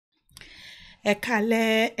Ẹ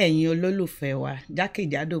káalẹ́ ẹ̀yin olólùfẹ́ wa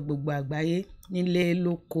jákèjádò gbogbo àgbáyé nílé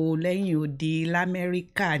lóko lẹ́yìn odi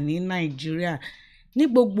l'Amẹ́ríkà ní Nàìjíríà ní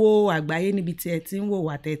gbogbo àgbáyé níbi tí ẹ ti ń wò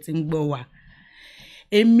wá tẹ́ ti ń gbọ́ wá.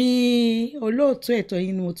 Èmi olóòtú ètò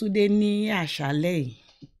yìí ni mo tún dé ní àṣálẹ́ yìí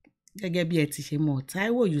gẹ́gẹ́ bí ẹ ti ṣe mọ̀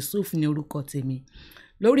Táíwò Yusuff ní orúkọ tèmi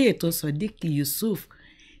lórí ètò Sodiq Yusuff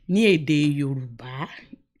ní èdè Yorùbá.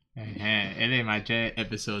 Eléyìí máa jẹ́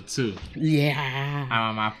episode 2. Yeah.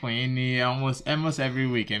 Àwọn máa fún yín ní almost every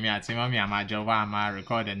week èmi àti mọ́mí àmàjọ wá máa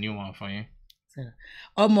record a new one fún yín.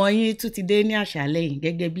 Ọmọ yín tún ti dé ní àṣálẹ́ yìí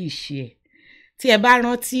gẹ́gẹ́ bí ìṣe ẹ̀. Tí ẹ bá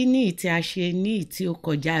rántí ní ìtí a ṣe ní ìtí ó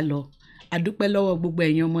kọjá lọ, a dúpẹ́ lọ́wọ́ gbogbo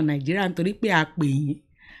ẹ̀yin ọmọ Nàìjíríà nítorí pé a pè yín.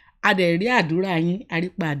 A dẹ̀ rí àdúrà yín, a rí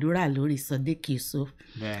pa àdúrà lórí Sodiq Yusuff.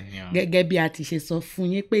 Bẹ́ẹ̀ni o. Gẹ́gẹ́ bí a ti ṣe sọ fún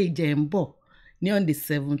yín pé ìjẹ́ ń bọ̀ ní on the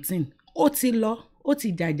 17. Ó ti lọ, ó ti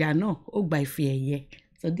jàjà náà, ó gba ife ẹ̀yẹ.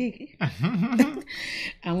 Sodiq.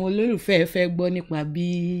 Àwọn olólùfẹ́ fẹ́ gbọ́ nípa bí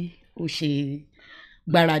ó ṣe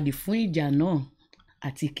gbáradì fún ìjà náà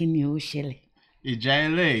àti kí ni ó ṣẹlẹ̀. Ìjà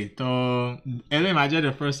eléyìí máa jẹ́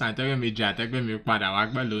the first time tẹ́gbẹ́ mi jà tẹ́gbẹ́ mi padà wá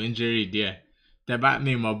pẹ̀lú injury díẹ̀. Tẹ́bá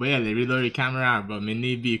mi mọ̀ bóyá lè rí lórí camera but mi ní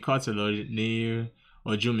bí cut lọ ní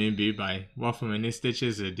ojú mi bí báyìí. Wọ́n fún mi ní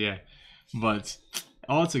stitches díẹ̀. But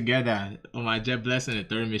all together, ó máa jẹ́ blessing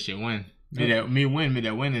nítorí mi ṣe win. Me win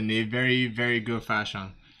in a very, very good fashion.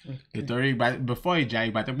 Nítorí before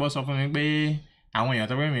ìgbà tó gbọ́ sọ fún mi pé àwọn èèyàn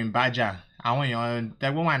tó pé mi ń bá jà, àwọn èèyàn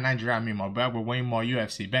tẹ́gbọ́n wà Nàìjíríà mi mọ̀ bóyá gbogbo yín mọ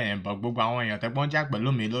UFC bẹ́ẹ̀ yẹn, but gbogbo àwọn èèyàn tẹ́gbọ́n jà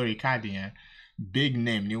pẹ̀lú mi lórí káàdì yẹn big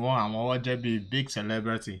name ni wọ́n, àwọn wọ́n jẹ́ bí big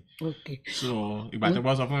celebrity. Okay. So ìgbà tó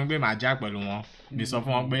gbọ́ sọ fún mi pé màá jà pẹ̀lú wọn, mi sọ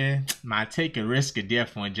fún wọn pé màá take a risk díẹ̀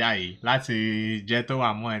fún ọjà yìí láti jẹ́ tó wà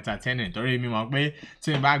more entertaining torí mi mọ̀ pé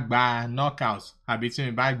tí mi bá gba knockout àbí tí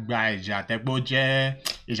mi bá gba ìjà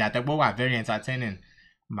tẹ́gbọ́n wà very entertaining,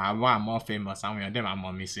 màá wà more famous, àwọn èèyàn dẹ̀ máa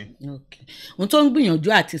mọ̀ mí sí. Okay. Ohun tó ń gbìyànjú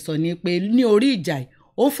àti sọ ni pé ní orí ìjà yìí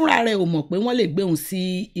ó fúnra rẹ̀ ò mọ̀ pé wọ́n lè gbé òun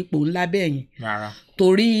sí ipò ńlá bẹ́ẹ̀ yẹn. Rárá.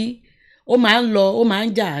 Torí ó máa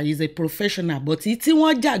ń jà is a professional but tí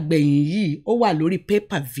wọ́n jà gbẹ̀yìn yìí ó wà lórí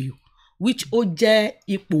pay-per-view which ó jẹ́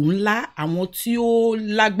ipò ńlá, àwọn tí ó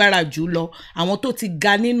lágbára jù lọ, àwọn tó ti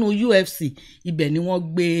ga nínú UFC ibẹ̀ ni wọ́n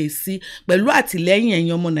gbé e sí pẹ̀lú àtìlẹ́yìn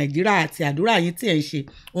ẹ̀yin ọmọ Nàìjíríà àti àdúrà yín tí ẹ̀ ń ṣe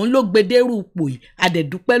òun ló gbedérù ipò yìí. A dẹ̀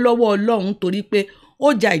dúpẹ́ lọ́wọ́ Ọlọ́run torí pé ó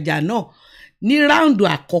jà ìjà náà ní ráùndù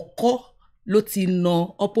àkọ́kọ́ ló ti na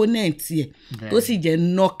opponent ẹ̀ tó sì jẹ́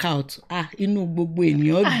knockout. Inú gbogbo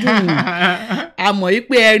ènìyàn dùn. A mọ̀ yí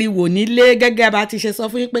pé ẹ rí wò nílé gẹ́gẹ́ bá ti ṣe sọ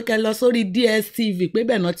fún yín pé kẹ́ lọ sórí DSTV pé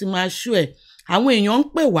bẹ́ẹ̀ náà ti máa ṣú ẹ̀. Àwọn èèyàn ń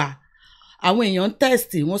pè wá, àwọn èèyàn ń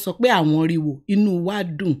test, wọ́n sọ pé àwọn rí wò, inú wa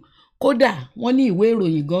dùn. Kódà wọ́n ní ìwé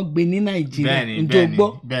ìròyìn gan gbé ní Nàìjíríà.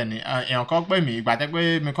 Bẹ́ẹ̀ni èèyàn kan pè mí ìgbà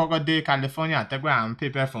tẹ́gbẹ́ mi kọ́kọ́ dé California tẹ́gbẹ́ à ń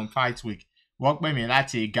prepare for fight week, wọ́n pè mí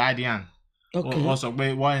láti Guardian. Okay. Ó sọ pé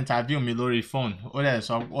wọ́n interview mi lórí phone, ó dẹ̀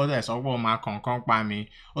sọ pé ó máa kọ̀ọ̀kan pa mi,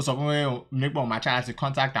 ó sọ pé nípa òun máa try láti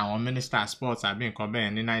contact àwọn minister sports àbí nǹkan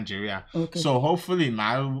bẹ́ẹ̀ ní Nàìjíríà. Okay. So hopefully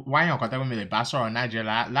màá wáyàn kan tẹ́gbẹ́ mi lè bá sọ̀rọ̀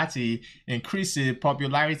Nàìjíríà láti increase the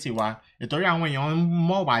popularity wa nítorí àwọn èèyàn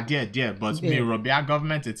mọ̀ wá díẹ̀díẹ̀ but mi rò bí a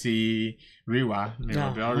government ti rí wa, mi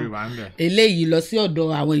rò bí ó rí wa ń bẹ̀. Eléyìí lọ sí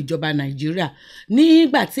ọ̀dọ̀ àwọn ìjọba Nàìjíríà.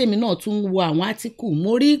 Nígbà tí èmi náà tún wo àwọn átíkù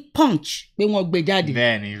mo rí Punch pé wọ́n gbé jáde.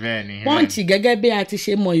 Bẹ́ẹ̀ni. Punch gẹ́gẹ́ bí a ti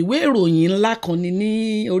ṣe mọ̀ ìwé ìròyìn ńlá kan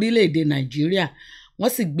ní orílẹ̀-èdè Nàìjíríà, wọ́n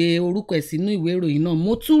sì gbé orúkọ ẹ̀ sínú ìwé ìròyìn náà.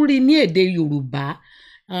 Mo tún rí ní èdè Yorùbá,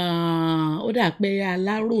 ó dà pé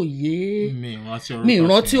Aláròyé, mi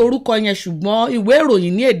rántí orúkọ yẹn ṣùgbọ́n ìwé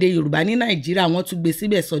ìròyìn ní èdè Yorùbá ní Nàìjíríà wọ́n tún gbé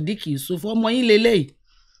síbẹ̀ Sodiq Yusuff ọmọ yín lélẹ́yìí.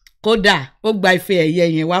 Kódà ó gba ife ẹ̀yẹ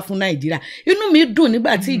yẹn wá fún Nàìjíríà. Inú mi dùn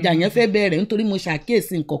nígbà tí ìjà yẹn fẹ́ bẹ̀rẹ̀ nítorí mo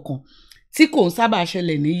ṣàkíyèsí nǹkankan tí kò ń sábà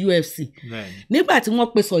ṣẹlẹ̀ ní UFC. Nígbà tí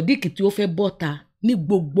wọ́n pe Sodiq tí ó fẹ́ bọ́ta ní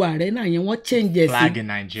gbogbo arena yẹn wọ́n change ẹ̀ sí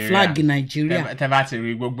flag Nigeria. Tẹ́ bá ti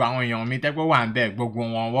rí gbogbo àwọn èèyàn mi tẹ́gbọ́ wà ń bẹ̀ gbogbo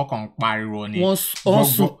wọn kàn ń pariwo ni. Wọ́n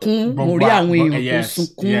sunkún, mo rí àwọn èèyàn tó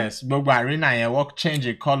sunkún. Yes, gbogbo arena yẹn wọ́n change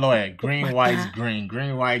the colour ẹ̀ green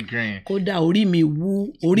white green. Kódà orí mi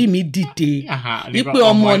wú, orí mi dìde wípé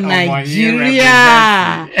ọmọ Nàìjíríà.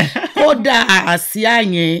 Kódà àsíá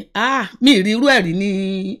yẹn mi rí irú ẹ̀ rí ní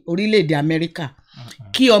orílẹ̀-èdè Amẹ́ríkà.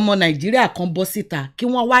 Kí ọmọ Nàìjíríà kan bọ́ síta kí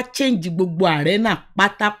wọ́n wá change gbogbo arena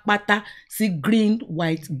pátápátá sí green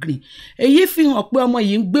white green. Èyí fi hàn pé ọmọ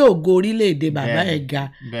yìí ń gbé ògo orílẹ̀-èdè bàbá ẹ̀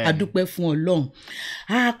ga. A dúpẹ́ fún Ọlọ́run.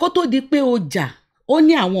 Kó tó di pé ó jà ó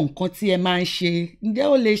ní àwọn nǹkan tí ẹ máa ń ṣe, ǹjẹ́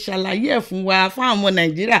ó lè ṣàlàyé ẹ̀ fún wa fún àwọn ọmọ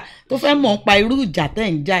Nàìjíríà tó fẹ́ mọ̀ nípa irú ìjà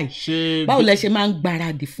tẹ́ ń jà yìí? Báwo lẹ ṣe máa ń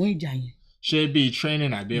gbáradì fún ìjà yẹn? Ṣé bí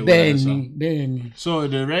training àbí ìwé ẹ̀sọ́? Bẹ́ẹ̀ni. So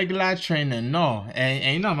the regular training náà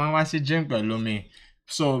ẹ̀yin náà máa ń wá sí gym pẹ̀lú mi.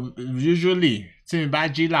 So usually tí mi bá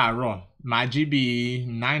jí láàárọ̀ màá jí bí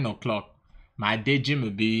 9 o'clock màá dé gym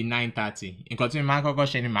bí 9:30 nǹkan tí mi máa kọ́kọ́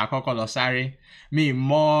ṣe ni màá kọ́kọ́ lọ sáré mi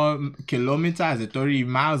mọ kilometers torí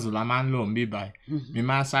miles la máa ń lò ń bí báyìí mi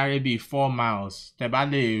máa sáré bí 4 miles tẹ́ bá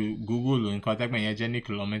lè google nǹkan tẹ́gbẹ̀ yẹn jẹ́ ní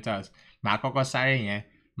kilometers màá kọ́kọ́ sáré yẹn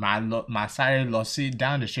màá sáré lọ sí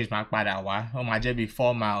down the street máa padà wá ó máa jẹ́ bí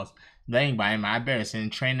 4 miles lẹ́yìn ìgbà yẹn màá bẹ̀rẹ̀ sí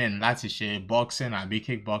training láti ṣe boxing àbí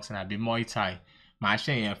kickboxing àbí muay thai màá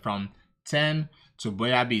ṣe yẹn from 10 to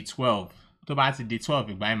bóyá bí 12 tó bá ti di 12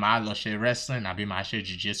 ìgbà yẹn màá lọ ṣe wrestling àbí màá ṣe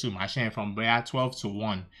jiu-jitsu màá ṣe yẹn from bóyá 12 to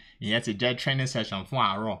 1 ìyẹn ti jẹ́ training session fún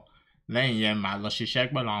àárọ̀ lẹ́yìn yẹn màá lọ ṣiṣẹ́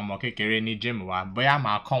pẹ̀lú àwọn ọmọ kékeré ní gym wa bóyá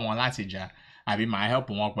màá kọ́ wọn láti jà àbí màá help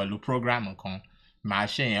wọn pẹ̀lú program kan màá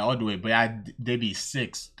ṣe yẹn all the way bóyá débi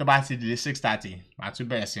 6 tó bá ti di 6:30 màá tún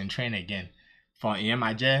bẹ̀rẹ̀ sí train again for ìyẹn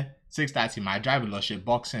máa jẹ́ 6:30 màá drive lọ ṣe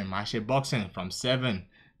boxing màá ṣe boxing from 7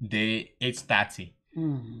 dé 8:30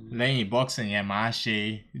 lẹ́yìn boxing yẹn màá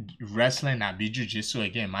ṣe wrestling àbí jiu-jitsu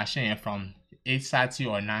again màá ṣe yẹn from 8:30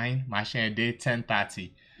 or 9 màá ṣe yẹn dé 10:30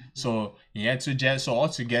 so ìyẹn tún jẹ́ so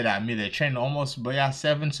altogether mi lè train almost bóyá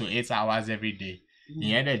 7 to 8 hours every day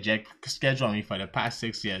ìyẹn dẹ̀ jẹ́ schedule mi for the past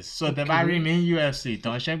 6 years so tẹ́ bá rí mi ní UFC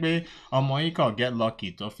tó ń ṣe pé ọmọ yìí kàn get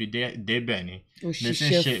lucky tó fi débẹ̀ ni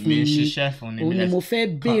mi ṣiṣẹ́ fún ni òun ni mo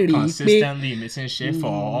fẹ́ béèrè yìí pé consistently mi ti ń ṣe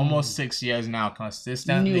for almost 6 years now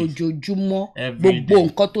consistently ní ojoojúmọ́ gbogbo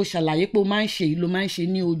nǹkan tó ṣàlàyé pé o máa ń ṣe yìí ló máa ń ṣe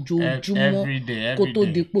ní ojoojúmọ́ kó tó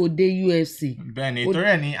di pé o dé UFC. bẹ́ẹ̀ni torí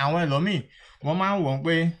ẹ̀ ni àwọn ẹlòmíì wọ́n máa ń wọ̀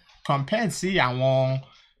pé compared sí àwọn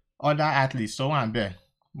other athletes tó wà bẹ́ẹ̀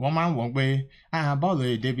wọ́n máa ń wọ̀ pé báwo ló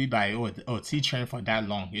lè débi báyìí ò tí train for that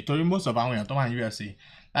long ìtorí most of àwọn èèyàn tó wà ní UFC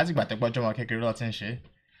láti ìgbà tẹ́gbọ́jọ́ ọmọ kékeré ló ti ń ṣe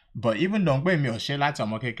but even though pé mi ò ṣe láti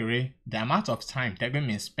ọmọ kékeré the amount of time tẹ́gbẹ́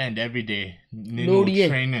mi spend every day nínú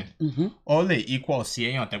training ó lè equal sí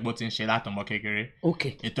èèyàn tẹ́gbọ́ ti ń ṣe láti ọmọ kékeré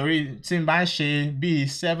ìtorí tí n bá ṣe bíi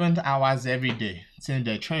 7 hours every day tí n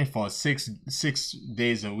dẹ̀ train for 6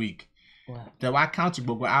 days a week tẹ wá count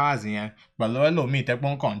gbogbo hours yẹn pẹ̀lú ẹlòmíì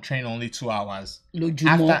tẹ́gbọ́n kàn train only 2 hours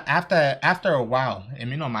lójúmọ́ after a while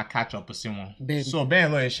èmi náà máa catch up sí wọn so bẹ́ẹ̀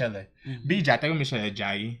ló yẹ ṣẹlẹ̀ bí ìjà tẹ́gbọ́n mi ṣẹlẹ̀ jà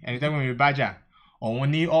yìí ẹni tẹ́gbọ́n mi bá jà òun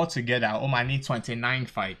ní altogether ó máa ní 29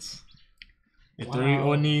 fights ìtorí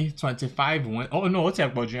ó ní 25 wins oh no ó tiẹ̀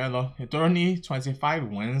pọ̀ jù yẹn lọ ìtorí ó ní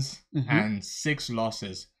 25 wins and 6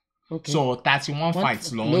 losses so 31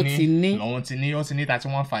 fights lòun ti ní ó ti ní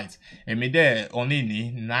 31 fights èmi dẹ̀ only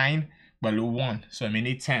ní 9 pẹ̀lú 1 so èmi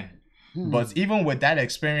ní 10 but even with that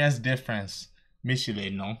experience difference mi ṣì lè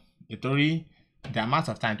ná ìtorí the amount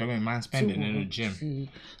of time tó gbé mi máa ń spend nínú gym.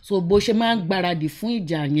 so bó ṣe máa ń gbáradì fún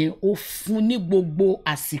ìjà yẹn ó fún ní gbogbo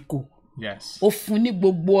àsìkò ó fún ní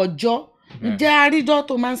gbogbo ọjọ́ ǹjẹ́ àríjọ́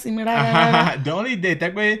tó máa ń sinmi rárá. the only day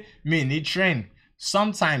tẹ́gbẹ́ mi ní train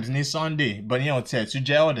sometimes ní Sunday but yẹn ò tiẹ̀ tún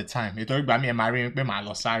jẹ́ all the time ìtorí gbà mí ẹ̀ máa rí mi pé màá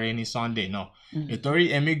lọ sáré ní Sunday náà ìtorí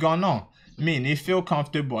èmi gan náà mi ní feel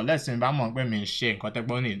comfortable lẹ́sìn bá mọ̀ pé mi ń ṣe nǹkan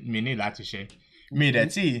tẹ́gbọ́n mi ní láti ṣe.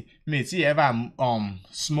 mi tí ever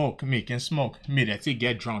smoke mi kí n smoke mi dẹ̀ tí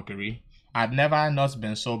get drunk rí I've never not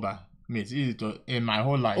been sober mi tí in my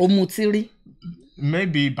whole life. o mutí rí.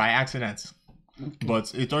 maybe by accident but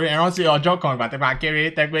ìtorí ìrántí ọjọ́ kan ìgbà tẹ́gbà kéré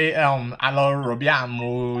tẹ́gbẹ́ alọ rò bí àmú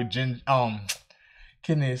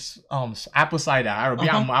kí ni apple cider àrò bí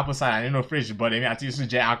àmú apple cider nínú fridge but èmi àti Yusuff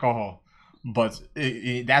jẹ́ alcohol but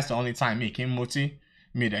that's the only time mi kí n mutí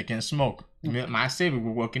mi dẹ̀ kí n smoke. màá save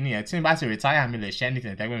gbogbo kìíní yẹn tí n bá ti retire mi lè ṣe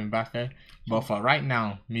anything tẹ́gbẹ́ mi bá fẹ́ but for right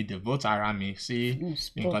now mi devote ara mi sí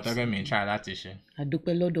nǹkan tẹ́gbẹ́ mi ń try láti ṣe.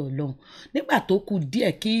 àdúpẹ́ lọ́dọ̀ Ọlọ́run nígbà tó kù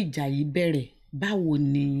díẹ̀ kí ìjà yìí bẹ̀rẹ̀ báwo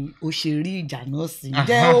ni o ṣe rí ìjà náà sí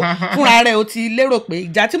jẹ́ fúnra rẹ̀ o ti lérò pé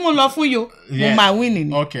ìjà tí mo lọ fún yo mo máa win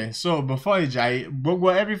ni. okay so before ìjà yìí gbogbo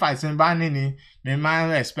every fight tí n bá ní ni mi máa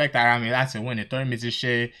ń expect ara mi láti win nítorí mi ti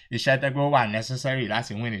ṣe iṣẹ́ tẹ́gbẹ́ wà necessary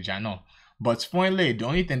láti win ìjà náà. But fún ilé the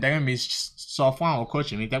only thing tẹ́gbẹ́ mi sọ fún àwọn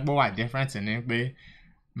coach mi tẹ́gbẹ́ wà different ni pé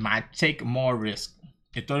máa take more risk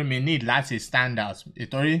ìtorí mi need láti stand out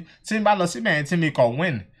ìtorí tí n bá lọ síbẹ̀ yẹn tí mi kàn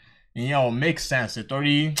win ìyẹn ò make sense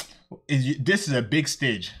ìtorí this is a big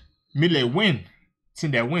stage mi lè win tí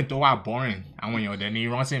n dẹ̀ win tó wà boring àwọn èèyàn dẹ̀ ní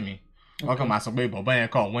rántí mi wọ́n kàn máa sọ pé bọ̀bọ́ yẹn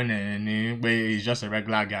kàn win ni pé he's just a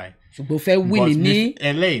regular guy. ṣùgbọ́n fẹ́ win ní.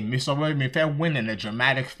 LA mi sọ pé mi fẹ́ win in a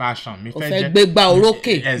dramatic fashion. o fẹ́ gbégbá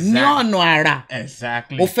orókè ní ọ̀nà àrà.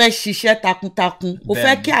 exactly. o fẹ́ ṣiṣẹ́ takuntakun o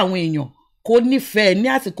fẹ́ kí àwọn èèyàn kó nífẹ̀ẹ́ ní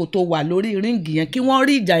àsìkò tó wà lórí ríǹgì yẹn kí wọ́n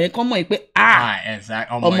rí ìjà yẹn kán mọ̀ pé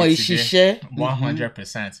ọmọ ìṣiṣẹ́.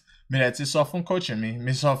 100%. mi lè ti sọ fún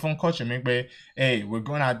coach mi pé hey we're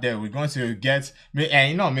going out there we're going to get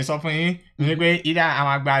ẹ̀yin náà mi sọ fún yín mi pé either a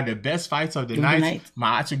máa gba the best fight of the night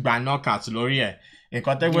màá tún gba knockout lórí ẹ̀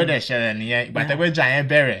nǹkan tẹ́gbẹ́ dẹ̀ ṣẹlẹ̀ nìyẹn ìgbà tẹ́gbẹ́ jà yẹn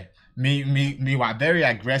bẹ̀rẹ̀ me were very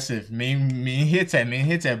aggressive. Me hit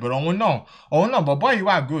it, but òun náà, but boy, you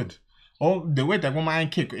are good. Oh, the way that woman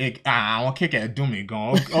kick, I won't kick it, do me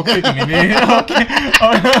gan. Oh, kick me,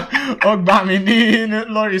 oh, gbá mi ní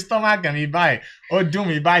lórí stomach and me by. Oh, do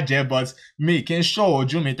me by jet, but me can show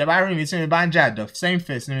do me. The barrier me see me banja the same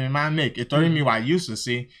face me man make. It told me what I used to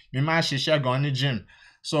see. Me man she share go in the gym.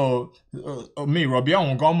 So me Robbie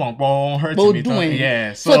on go mon go hurt me.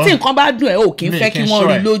 Yeah. So tí nǹkan bá dùn ẹ́ o kì í fẹ́ kí wọ́n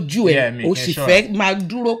rí lójú ẹ̀. O sì fẹ́ máa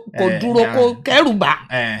dúró kó kẹ́rù bà.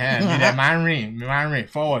 Me man ring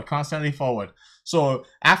forward, constantly forward. So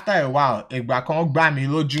after a while, ìgbà kan gbá mi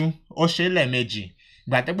lójú, ó ṣe lẹ́ẹ̀mejì.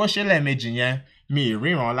 Ìgbà tí ó ṣe lẹ́ẹ̀mejì yẹn, mi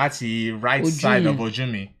ríran láti right side of ojú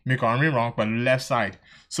mi. Mi kàn ríran pẹ̀lú left side.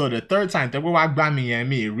 So the third time tí ó wá gbá mi yẹn,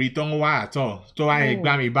 mi rí tó ń wá àtọ̀. Tó wá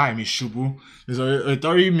gbá mi báyìí, mi ṣubú. So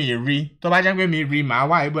ìtorí mi rí, tó bá jẹ́ pé mi rí, màá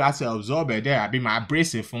wá able láti absorb ẹ̀ dẹ̀ àbí màá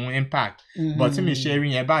brace fún impact. But tí mi ṣe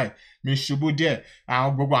rí yẹn báyìí, mi ṣubú díẹ̀.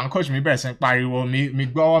 Àwọn gbogbo àwọn coach mi bẹ̀rẹ̀ sí pariwo, mi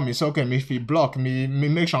gbọ́wọ́ mi sókè, mi fi block, mi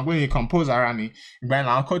make sure pé mi compose ara mi. Ìgbà yẹn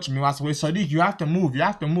làwọn coach mi wá sọ pé Sodiq, you have to move.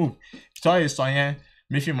 Tó ìsọ yẹn,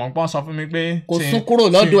 mi fi mọ̀ pọ́n sọ fún mi pé kò sún kúrò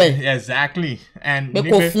lọ́dọ̀ ẹ̀. Exactly. And pé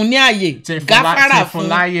kò fún ní àyè, gáfárà fún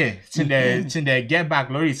láyè tí dẹ̀ get back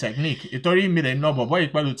lórí technique. Ìtorí mi lè ná bọ̀bọ́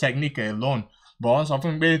yìí pẹ̀lú technique alone. But wọ́n sọ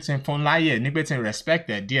fún mi pé tí fún láyè ní pé tí respect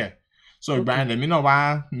ẹ̀ díẹ̀. So ìgbà yẹn lèmi náà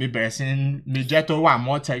wá mi bẹ̀rẹ̀ sí mi jẹ́ tó wà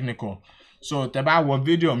more technical. So tẹ bá wo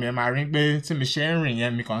fídíò mi ẹ máa rí pé tí mi ṣe ń rìn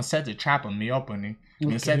yẹn mi kàn set the trap mi up ni.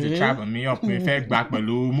 Mi set the trap mi up. Mi fẹ́ gbà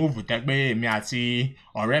pẹ̀lú move tẹ́ pé èmi àti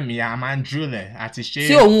ọ̀rẹ́ mi a máa ń drill ẹ̀ àti ṣe.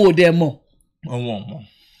 Tí òun ò dẹ̀ mọ̀. Òun ò mọ̀.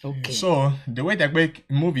 Okay. So the way tẹ́ pé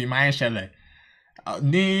movie máa ń ṣẹlẹ̀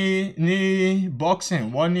ní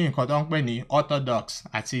boxing wọ́n ní nǹkan tó ń pè ní orthodox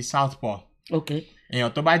àti southpaw. Okay.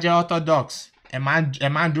 Èèyàn tó bá jẹ́ orthodox ẹ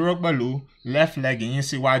máa ń dúró pẹ̀lú left leg yín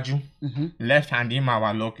síwájú. Left hand yín máa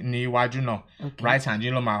wà níwájú náà. Right hand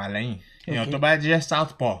yín ló máa wà lẹ́yìn. Èèyàn tó bá jẹ́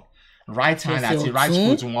southpaw right hand àti right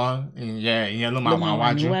foot wọn ìyẹn ló máa wà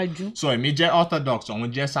wájú. So èmi jẹ́ orthodox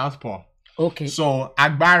òun jẹ́ southpaw. Okay. So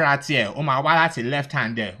agbára tiẹ̀ ó máa wá láti left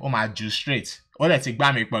hand ẹ̀ ó máa ju straight. Ó lè ti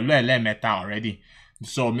gbá mi pẹ̀lú ẹlẹ́mẹ̀ta already.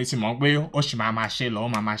 So mi ti mọ̀ pé ó sì máa ṣe lọ,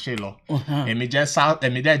 ó máa ṣe lọ. Èmi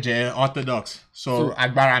dẹ̀ jẹ́ orthodox. So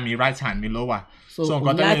agbára mi right hand mi ló wà. So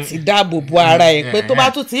láti dáàbò bo ara ẹ̀ pé tó bá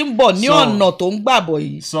tún ti ń bọ̀ ní ọ̀nà tó ń gbàbọ̀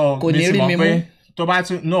yìí kò ní rí mi mú. Tó bá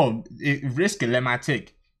tún no risk lẹ máa take.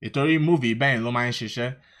 Ìtorí movie bẹ́ẹ̀ ló máa ń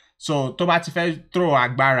ṣiṣẹ́. So tó bá ti fẹ́ throw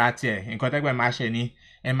agbára tiẹ̀ nǹkan tẹ́gbẹ́ máa ṣe ni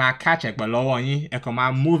ẹ máa catch ẹ̀ pẹ̀lú ọwọ́ yín ẹ kàn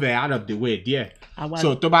máa move it out of the way díẹ̀.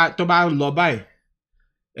 So tó bá lọ báyìí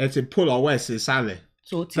ẹ ti pull ọwọ́ ẹ̀ sí sálẹ̀.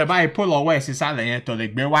 Tẹ báyìí pull ọwọ́ ẹ̀ sí sálẹ̀ yẹn tó lè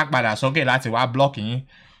gbé wá padà sókè láti wá block yín.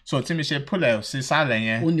 So tí mi ṣe pull ẹ̀ sí sálẹ̀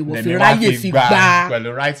yẹn lèmi wá fi gbá pẹ̀lú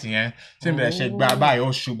right yẹn tí mi ṣe gbá báyìí ó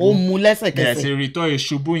ṣubú. Ó mú lẹ́sẹ̀kẹsẹ̀. Bẹ̀rẹ̀ sí rí tó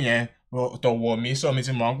ìṣubú yẹn tó wọ̀ mí so mi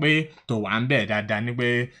ti mọ̀ pé tó wà ń bẹ̀ dáadáa ní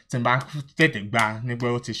pé tí n bá tètè gbá ní pé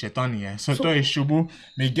ó ti ṣetán nìyẹn. So tó ìṣubú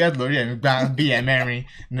mi get lórí ẹ̀ mi gbá bí ẹ̀mẹ́rin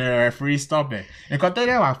ní referee stop ẹ̀. Nǹkan tó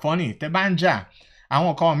dẹ̀ wà funny tẹ́ bá ń jà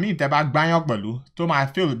àwọn kan míì tẹ́ bá gbáyàn pẹ̀lú tó máa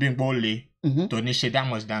feel bí n pé ó le tó ní ṣe that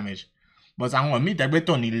much damage. But àwọn míì tẹ́ gbé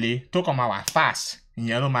tó ní le tó kàn máa wà fast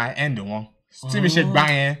ìyẹn ló máa end wọn. Tí mi ṣe gbá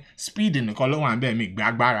yẹn speed nìkan ló wà ń bẹ̀ mi gbá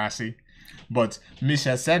agbára sí. But mi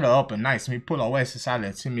ṣe set up nice mi pull ọwọ́ ẹ̀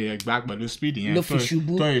sísàlẹ̀ tí mi gbá pẹ̀lú speed yẹn ló fi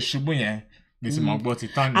ṣubú tó ìṣubú yẹn mi ti mọ̀ gbọ́ ti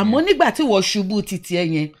tán nìyẹn. Àmọ́ nígbà tí wọ́n ṣubú títí ẹ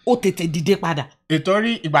yẹn ó tètè dìde padà.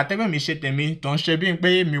 Ìtorí ìgbà tẹ́gbẹ́ mi ṣe tèmi tó ń ṣe bí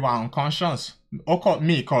pé mi wà unconscious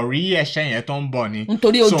mi kò rí ẹ̀ṣẹ̀ yẹn tó ń bọ̀ ni.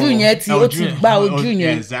 Nítorí ojú yẹn ó ti gbá ojú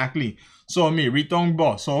yẹn. Exactly. So mi rí tó ń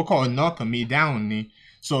bọ̀ so ó kàn knock me down ni.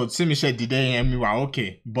 So tí mi ṣe dìde yẹn mi wà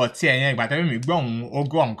okay but tí ẹ̀yẹn ìgbà tẹ́gbẹ́ mi gbọ́ òun ó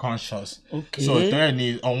go unconscious. Okay. So tó yẹ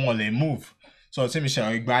ni òun ò lè move. So tí mi ṣe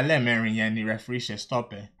ìgbà lẹ́ẹ̀mẹrin yẹn ni referee ṣe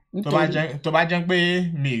stop ẹ̀. Tó bá jẹ́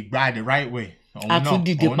pé mi gbá the right way òun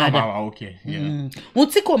náà máa wà okay. Ohun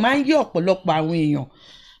tí kò máa ń yé ọ̀pọ̀lọpọ̀ àwọn èèyàn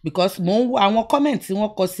because mo ń wo àwọn comment tí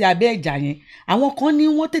wọ́n kọ sí abẹ́ ìjà yẹn àwọn kan ní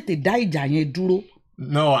wọ́n tètè dá ìjà yẹn dúró.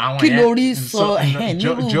 No àwọn yẹn kí lórí sọ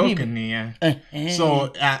joke nìyẹn. So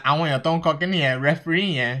àwọn èèyàn tó ń kọ kí nìyẹn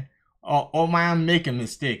referee yẹn ó máa ń make a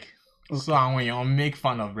mistake. So àwọn èèyàn make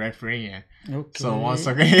fun of referee yẹn. Okay. So wọ́n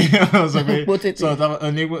sọ pé so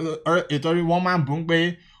ìtorí wọ́n máa ń bú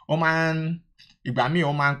pé ó máa ń ìgbà míì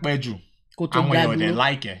ó máa ń pẹ́ jù àwọn èèyàn ò dẹ̀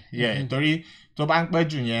like ẹ̀ ìtorí tó bá ń pẹ́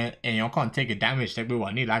jù yẹn èèyàn kàn take a damage tẹ́gbẹ́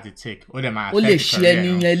wọ́n ní láti take ó dẹ̀ máa affect career. Ó lè ṣe ẹni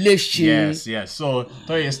yẹn lè ṣe. Yes so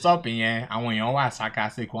tó yẹ stop yẹn àwọn èèyàn wà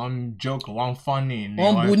sarcastic wọ́n joke wọ́n funny ni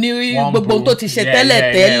wọ́n bu ní gbogbo tó ti ṣe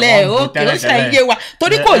tẹ́lẹ̀ ó ṣe ń yé wa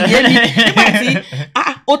torí kò yé mi nígbà tí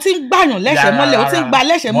o ti ń gbàyàn lẹ́sẹ̀ mọ́lẹ̀ o ti ń gba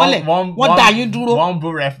lẹ́sẹ̀ mọ́lẹ̀ wọ́n dá yín dúró. wọ́n bú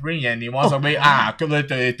referee yẹn ni wọ́n sọ pé kí ló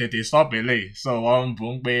tètè stop eléyìí so wọ́n bú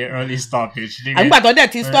ń pé early stoppage. àgbà tó dẹ̀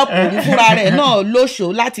ti stop òun fúnra rẹ̀ náà lóṣò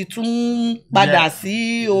láti tún padà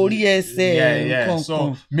sí orí ẹsẹ̀ nǹkan. so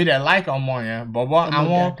mi dẹ̀ like ọmọ yẹn bọ̀bọ̀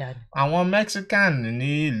àwọn Mexican ní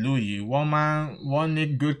ìlú yìí wọ́n ní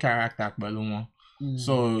good character pẹ̀lú wọn.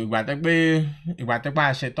 So ìgbà tẹ́ pé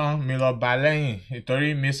àṣetán mi lọ bá lẹ́yìn ìtorí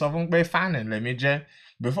mi sọ fún pé fan lèmi jẹ́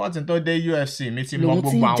before tí n tó dé UFC mi ti mọ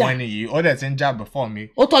gbogbo àwọn ẹni yìí ó dẹ̀ ti ń jà before mi.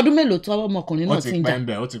 ó tọdún mélòó tó ọmọkùnrin náà ti ń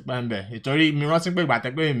jà. ó ti pẹ́ ń bẹ̀ ìtorí mi rántí pé ìgbà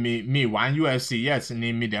tẹ́ pé mi wà ní UFC yet ni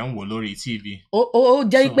mi dẹ̀ ń wò lórí TV. ó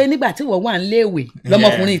jẹ́ pé nígbà tí wọ́n wà ń léèwé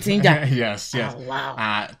lọ́mọkùnrin ti ń jà. yes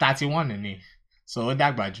 31 ni so ó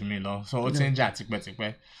dàgbà jù mí lọ so ó ti ń jà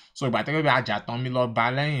tipẹ́tipẹ́. So ìgbà tẹ́lẹ̀ bí ajá tán mi lọ bá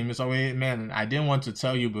lẹ́yìn mi sọ pé man I didn't want to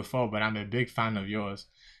tell you before but I'm a big fan of yours.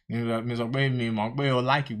 Mi sọ pé mi mọ̀ pé o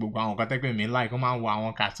like gbogbo àwọn nǹkan tẹ́pẹ́ mi like ó máa ń wo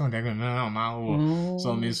àwọn cartoon tẹ́pẹ́ mi náà máa ń wò. So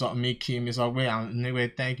mi sọ pé anyway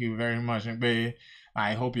thank you very much pé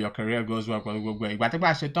I hope your career goes well pẹ̀lú gbogbo ẹ̀. Ìgbà tẹ́pẹ́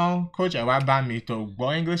àṣetán coach ẹ̀ wá bá mi tó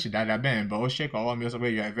gbọ́ English dáadáa bẹ́ẹ̀ but ó ṣèkọ̀ ọwọ́ mi ó sọ pé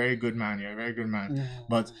you're a very good man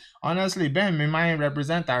but honestly bẹ́ẹ̀ mi máa ń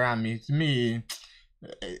represent ara mi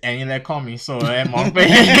ẹ̀yin lẹ kọ́ mi so ẹ mọ̀ pé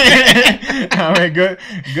I'm a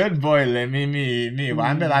good boy lẹ́mi mi wà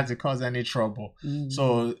ń bẹ̀ láti cause any trouble so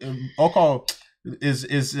ọkọ̀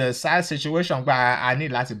is a sad situation gba a ní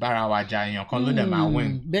láti bára wa jà èèyàn kan ló dẹ̀ máa win.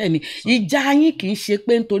 bẹ́ẹ̀ni ìjà yín kì í ṣe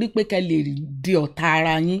pé nítorí pé kẹ́ lè di ọ̀tá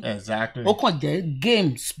ara yín ó kàn jẹ́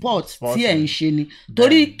game sport tí ẹ̀ ń ṣe ni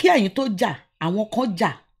torí kí ẹ̀yin tó jà àwọn kan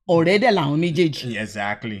jà ọ̀rẹ́ dẹ̀ làwọn méjèèjì.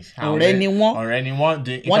 exactly. ọ̀rẹ́ ni wọ́n.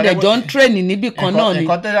 wọ́n dẹ̀ jọ ń train níbì kan náà ni.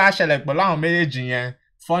 nǹkan tó dá ṣẹlẹ̀ pẹ̀lú àwọn méjèèjì yẹn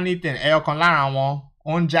funny thing ẹyọkan lára wọn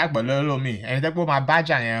ó ń jà pẹ̀lú ẹlòmíì ẹni tẹ́ pé ó máa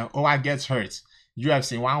bájà yẹn ó wá get hurt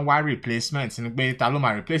UFC wá replacement ni pé ta ló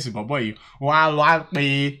máa replace bọ̀bọ̀ yìí wá lọ pé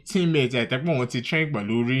teammate ẹ̀ tẹ́ pé òun ti train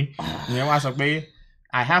pẹ̀lú rí ìyẹn wá sọ pé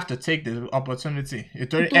I have to take the opportunity.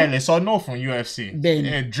 Ìtorí ẹ lè sọ no fún UFC.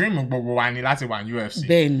 Bẹ́ẹ̀ni. Dream gbogbo wa ni láti wà ní UFC.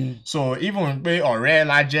 Bẹ́ẹ̀ni. So even pé ọ̀rẹ́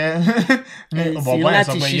la jẹ́. Bọ̀bọ̀ yẹn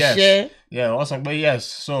sọ pé yes. Wọ́n sọ pé yes.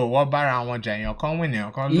 So wọ́n bára wọn jà èèyàn kan win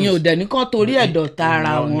èèyàn kan lose. Ìyẹn ò dẹ̀ ní kán torí ẹ̀dọ̀ ta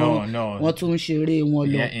ara wọn. Wọ́n tún ń ṣeré wọn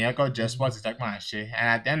lọ. Ìyẹn kan jẹ́ sport ìtẹ́pọ̀ à ń ṣe. And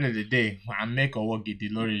at the end of the day, I make owó gidi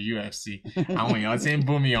lórí UFC. Àwọn èèyàn ti ń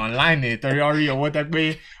bú mi online torí orí owó tẹ́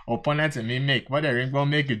pé opponent mi make. Wọ́n dẹ̀ rí gbọ́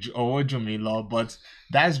make owó jù mí lọ but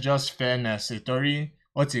that's just fairness ìtorí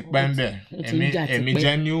ó ti pẹ́ ń bẹ̀ èmi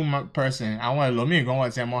jẹ́ new person àwọn ẹlòmíì gan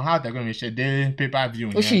wọ́n ti mọ how tẹ́gbẹ́ mi ṣe dé pay-per-view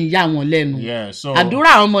yẹn. ó sì ń yà wọ́n lẹ́nu àdúrà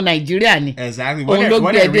àwọn ọmọ Nàìjíríà ni òun ló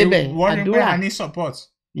gbé débẹ̀ àdúrà wọ́n ní support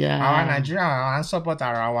àwa Nàìjíríà à ń support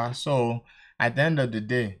ara wa so at the end of the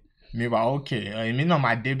day mi wà okay èmi náà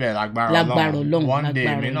máa débẹ̀ lágbára Ọlọ́run one day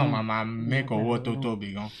èmi náà máa make owó tó tóbi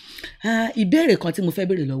gan. ìbéèrè kan tí mo fẹ́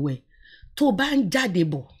béèrè lọ́wọ́ ẹ̀ tó bá ń jáde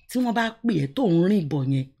bọ̀ tí wọ́n bá pè ẹ́ tó ń rìn bọ̀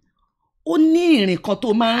yẹn ó ní ìrìn kan tó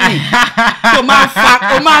máa ń rìn tó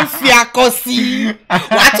máa ń fi akọ sí i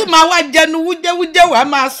wàá tún máa wá jẹnu wújẹ́wújẹ́ wàá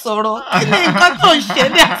máa sọ̀rọ̀ kí ni nǹkan tó ń ṣe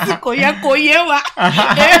ní àsìkò yẹn kò yé wa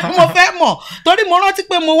mo fẹ́ mọ̀ torí mo rántí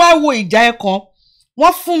pé mo wá wo ìjà ẹ̀ kan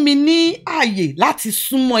wọ́n fún mi ní ààyè láti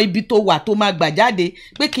súnmọ́ ibi tó wà tó máa gbà jáde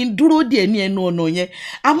pé kí n dúró díẹ̀ ní ẹnu ọ̀nà yẹn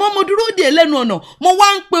àmọ́ mo dúró díẹ̀ lẹ́nu ọ̀nà mo wá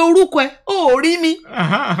ń pe orúkọ ẹ̀ ó rí mi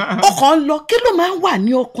ọkàn ń lọ kí ló máa ń wà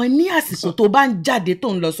ní ọkàn ní àsìkò tó bá ń jáde tó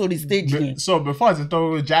ń lọ sórí stage yẹn. so before ti tó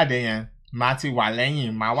jáde yẹn màá ti wà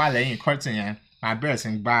lẹ́yìn curtain yẹn màá bẹ̀rẹ̀ sí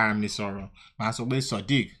ń bá ara mi sọ̀rọ̀ màá sọ pé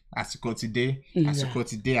Sodiq àsìkò ti dé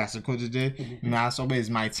màá sọ pé it's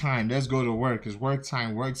my time let's go to work it's work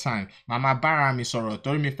time màá bára mi sọ̀rọ̀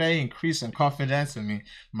torí mi fẹ́ increase in confidence mi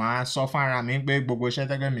màá sọ fún ara mi pé gbogbo iṣẹ́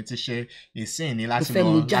tẹ́gbẹ́ mi ti ṣe ìsìn ní láti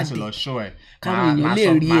lọ show ẹ̀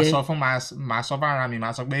màá sọ fún ara mi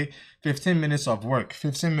màá sọ pé 15 minutes of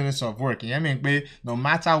work ìyẹn mi pé no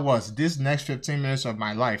matter what this next 15 minutes of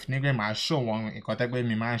my life nígbà màá show wọn nǹkan tẹ́gbẹ́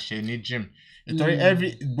mi máa ń ṣe ní gym ìtorí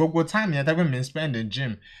gbogbo time yẹn tẹ́gbẹ́ mi ń spend in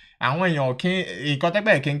gym àwọn èèyàn nǹkan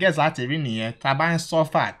tẹ́gbẹ́ kí n get láti rí nìyẹn tá a bá ń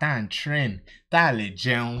suffer tá à ń train tá a lè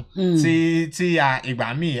jẹun tí ìgbà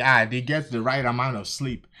míì they get the right amount of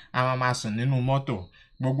sleep a máa sùn nínú mọ́tò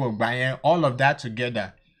gbogbo ìgbà yẹn all of that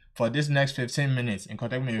together for this next 15 minutes nǹkan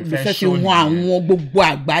tẹ́gbẹ́ mi fẹ́ show nìyẹn. mo fẹ́ fi wọn àwọn gbogbo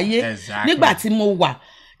àgbáyé nígbà tí mo wà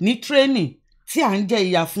ní training tí à ń jẹ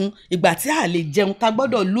ìyà fún ìgbà tí a lè jẹun tá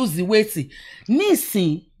gbọ́dọ̀ lose weight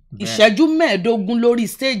nísìn ìṣẹ́jú 15 lórí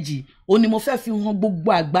stage ó ní mo fẹ́ fi hàn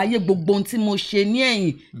gbogbo àgbáyé gbogbo ohun tí mo ṣe ní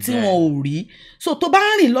ẹ̀yìn tí wọn ò rí so tó bá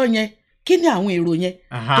ń rìn lọ yẹn kí ni àwọn èrò yẹn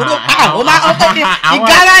torí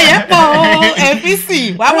ìgárá yẹn pọ̀ ẹ̀fíìsì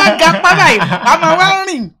wàá wá ga pábà yìí wàá máa wá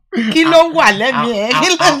rìn kí ló wà lẹ́mìí ẹ̀ kí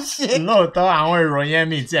ló ń ṣe. lóòótọ́ àwọn ìròyìn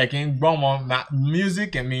mi tí ẹ̀ kí n gbọ́ mọ́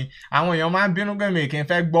music mi àwọn èèyàn máa ń bínú pé mi kì í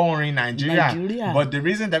fẹ́ gbọ́ orin Nàìjíríà but the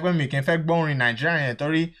reason that pé mi kì í fẹ́ gbọ́ orin Nàìjíríà yẹn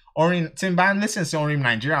torí orin tí n bá ń listen sí orin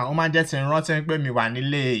Nàìjíríà ó máa jẹ́ tí n rántí pé mi wà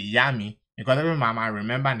nílé ìyá mi nǹkan tó pé màá máa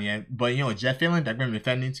remember nìyẹn but ìyẹn ò jẹ́ feeling that pé mi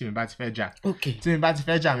fẹ́ ní tí mi bá ti fẹ́ jà tí mi bá ti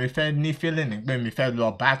fẹ́ jà mi fẹ́ ní feeling ní pé mi fẹ́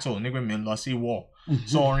lọ battle ní pé mi lọ sí war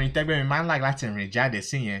so orin tẹ́gbẹ́ mi máa ń like láti rìn jáde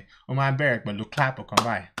sí yẹn ó máa bẹ̀rẹ̀ pẹ̀lú clap kan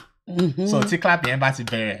báyìí so tí clap yẹn bá ti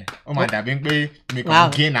bẹ̀rẹ̀ ó máa dàbí pé mi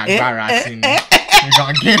kàn gain agbára sí ni mi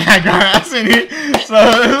kàn gain agbára sí ni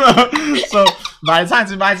so by the time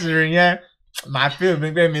tí bá ti rìn yẹn màá feel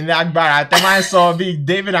mi pé mi ní agbára tẹ́ máa ń sọ bíi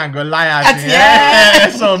David and Goliath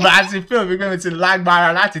yẹn so màá ti feel mi pé mi ti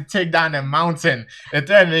lágbára láti take down a mountain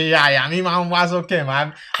ètò ẹ̀ ní àyà mi máa ń wá sókè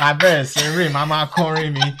màá bẹ̀rẹ̀ sí rìn máa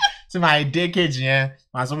kọrin mi tí màá dé kejì yẹn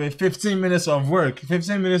màá sọ pé 15 minutes of work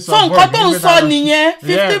 15 minutes of work. so nǹkan tó ń sọ nìyẹn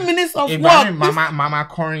 15 minutes of work. ìgbà mi màmá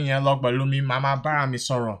kọrin yẹn lọ pẹ̀lú mi màmá bára mi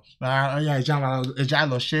sọ̀rọ̀ ọ̀yà ẹja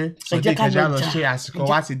lọ ṣe Sodiq ẹja lọ ṣe àsìkò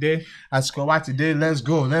wa ti dé let's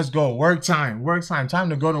go work time time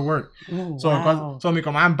to go to work. so mi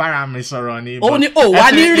kàn máa ń bára mi sọ̀rọ̀ ni. ó ní ó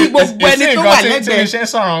wá ní rí gbogbo ẹni tó wà lẹ́gbẹ̀ẹ́. tí mi ṣe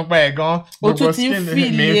sọ̀rọ̀ pẹ̀ gan gbogbo skin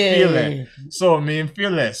mi ń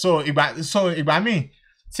feel ẹ̀ so ìgbà mi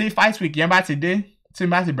tí fight week yẹn bá ti dé tí n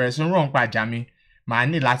bá ti bẹ̀rẹ̀ sí rò ń pa àjà mi màá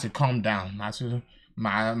ní láti calm down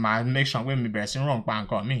màá make sure pé mi bẹ̀rẹ̀ sí rò ń pa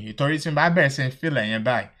nǹkan mi ìtorí tí n bá bẹ̀rẹ̀ sí feel ẹ̀yẹn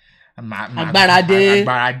báyìí agbára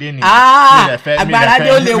dé ni agbára dé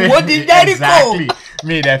o lè wo di Jericho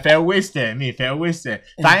mi dẹ̀ fẹ́ waste ẹ̀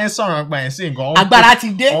táyé sọ̀rọ̀ pẹ̀ sí nǹkan agbára ti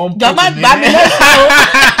dé jọba gbà mí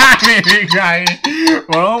lọ́sọ̀ọ́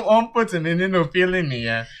ó ń put mi nínú feeling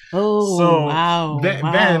nìyẹn so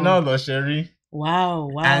bẹ́ẹ̀ náà lọ ṣe rí. Wow.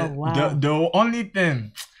 The only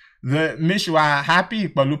thing that makes you happy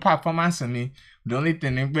pẹ̀lú performance ni the only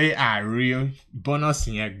thing ni pé àárí bonus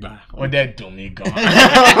yẹn gbà ó dẹ̀ dùn mí gan.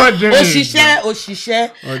 òṣìṣẹ́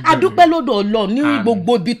adúpẹ́ lọ́dọ̀ Ọlọ́run ní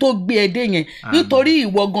gbogbo ibi tó gbé ẹ dé yẹn nítorí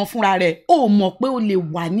ìwọ gan fúnra rẹ̀ ó mọ̀ pé o lè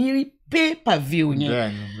wà ní pay-per-view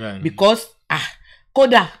yẹn because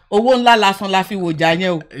kódà owó ńlá lásán la fi wòjà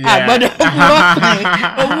yẹn o àgbọ́dọ̀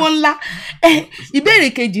owó ńlá. Ìbéèrè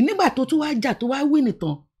kejì nígbà tó tún wá jà tó wá wí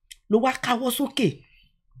nìtàn ló wá káwọ́ sókè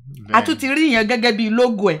a tún ti rí yẹn gẹ́gẹ́ bíi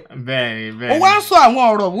logo ẹ̀ ó wá ń sọ àwọn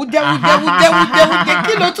ọ̀rọ̀ wújẹ́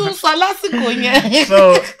kí ló tún sọ lásìkò yẹn. So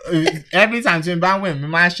every time tí n bá win mi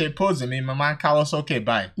máa ń ṣe pose mi mo máa ń káwọ́ sókè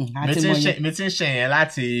báyìí mi ti ń ṣe yẹn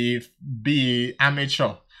láti bíi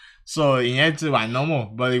amateur so ìyẹn ti wà normal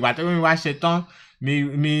but ìgbà tó mi wá ṣe tán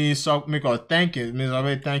mi kò thank you mi sọ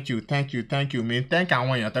pé thank you mi thank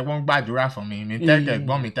àwọn èèyàn tẹ́pọ̀ ń gbàdúrà fún mi mi thank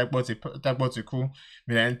ẹ̀gbọ́n mi tẹ́pọ̀ ti kú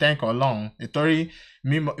mi lẹ́nu thank Ọlọ́run nítorí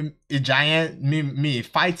ìjà yẹn mi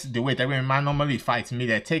fight the way tẹ́pọ̀ mi máa normally fight mi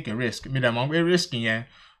lè take a risk mi lè mọ̀ pé risk yẹn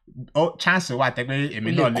chance wà tẹ́pọ̀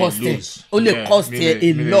èmi náà lè lose ó lè cost ẹ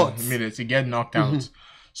a lot mi lè ti get knocked out.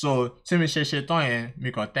 So tí mi ṣe tán yẹn mi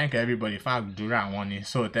kàn thank everybody fún àdúrà wọn ni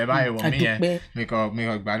so tẹ báyìí wọ mí yẹn mi kàn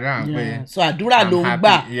gbàdúrà pé so àdúrà ló ń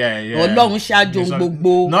gbà Ọlọ́run ṣáájú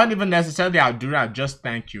gbogbo. Not even necessarily àdúrà just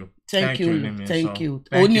thank you. Thank you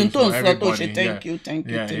o ní tó ń sọ tó ṣe thank you thank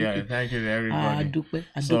you to everybody.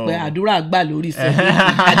 àdúpẹ́ àdúrà gbà lórí Sodiq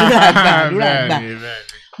àdúrà gbà.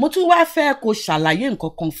 Mo tún wá fẹ́ kó ṣàlàyé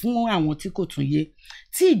nǹkan kan fún àwọn tí kò tún yé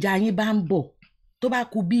tí ìjà yín bá ń bọ̀ tó bá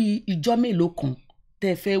kù bí ìjọ́ mélòó kan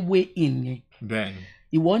tẹ́ fẹ́ weigh in yẹn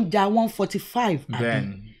ìwọ ń ja 145 àbí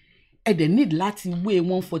ẹ dẹ̀ need láti weigh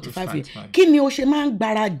 145 yẹn kí ni o ṣe máa ń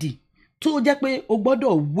gbáradì tó jẹ́ pé o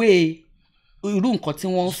gbọ́dọ̀ weigh irú nǹkan tí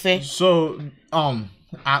wọ́n fẹ́. So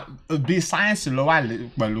bí sáyẹ́nsì ló wà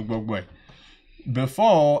pẹ̀lú gbogbo ẹ̀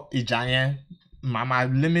before ìjà yẹn màmá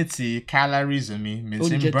limit calories mi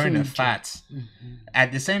ti ń burn the fat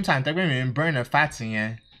at the same time tẹ́gbẹ́ mi ń burn the fat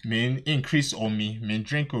yẹn mi increase omi mi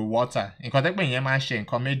drink water nǹkan tẹ́gbẹ́ yẹn máa ń ṣe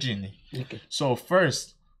nǹkan méjì ni so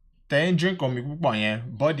first tẹ́ ń drink omi púpọ̀ yẹn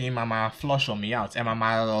body yín máa flush omi out ẹ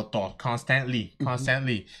máa lọ tọ̀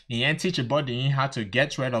constantly ìyẹn teach body yín how to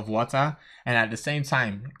get rid of water and at the same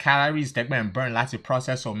time calories tẹ́gbẹ́ ń burn láti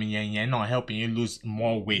process omi yẹn náà help yín lose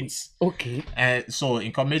more weight. Okay. So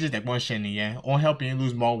nǹkan méjì tẹ́gbọ́n ṣe nìyẹn ó help yín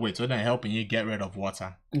lose more weight ó then help yín get rid of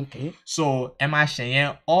water. Okay. So ẹ máa ṣe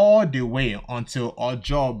yẹn all the way until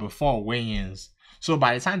ọjọ́ before weigh-ins so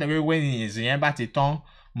by the time the weigh-ins yẹn bá ti tán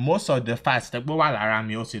most of the fat tẹ́gbọ́n wà lára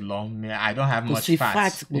mi ó ti lọ I don't have much fat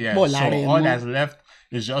so all that's left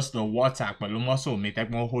is just the water pẹ̀lú muscle mi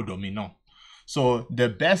tẹ́gbọ́n hold omi náà. So the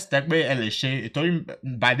best tẹ́gbẹ́ ẹ lè ṣe ìtorí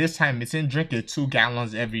by this time mi ti ń drink 2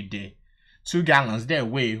 gallons every day 2 gallons there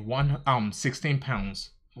weigh 16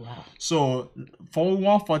 pounds. Wow. So for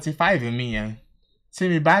 145 mi yẹn tí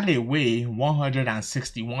mi bá lè weigh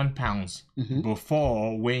 161 pounds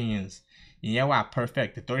before weigh-ins, ìyẹn wà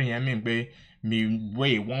perfect. Torí ìyẹn mean pé mi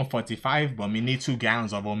weigh 145 but mi ní 2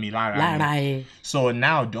 gallons of omi lára mi. So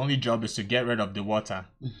now the only job is to get rid of the water.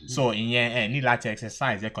 So ìyẹn ẹ ní láti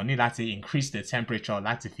exercise, ẹ kàn ní láti increase the temperature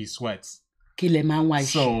láti fi sweat. Kí lẹ máa ń wá ṣe?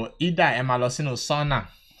 So either ẹ máa lọ sínú sauna.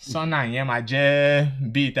 Sauna yẹn máa jẹ́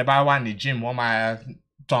bí tẹ bá wà ní gym wọ́n máa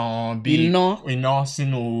tan bí iná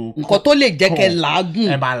sínú nǹkan tó lè jẹ́ kẹ́ làágùn.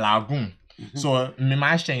 Ẹ máa làágùn. So mi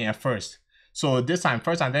máa ṣe yẹn first. So this time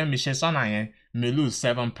first and then mi ṣe sauna yẹn mi lose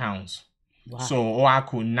 7 pounds. Wow. So ó wá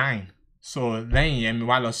kù 9. So lẹ́yìn yẹn mi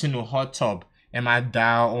wá lọ sínú hot tub. Ẹ máa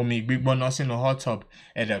da omi gbígbóná sínú hot tub.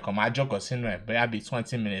 Ẹ dẹ̀ kàn máa jókòó sínú ẹ̀ bóyá bí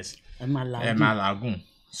 20 minutes. Ẹ máa làágùn.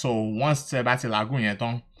 So once tẹ bá ti làágùn yẹn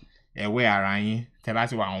tán, ẹ weigh ara yín. Tẹ bá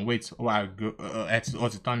ti wà on weight, ó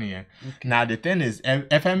ti tán nìyẹn. Now the thing is, ẹ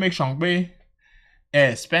fẹ́ make sure pé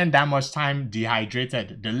spend that much time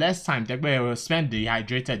dehydrated. The less time tẹ pé spend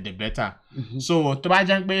dehydrated, the better. So tó bá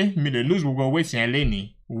jẹ́ pé mi lè lose gbogbo weight yẹn lénìí,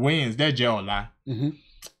 weigh-ins dẹ̀ jẹ́ ọ̀la.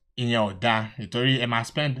 Ìyẹn ò dáa. Ìtorí ẹ máa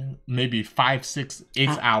spend maybe 5, 6,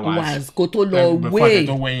 8 hours kó tó lọ before kó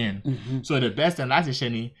tó weigh in. So the best thing láti ṣe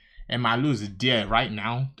ni ẹ máa lose díẹ̀ right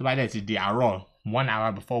now. Tó bá dẹ̀ ti di àárọ̀ 1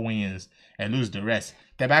 hour before weigh-ins, and lose the rest.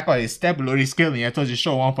 Tobacco is step lórí scale yẹn tó ti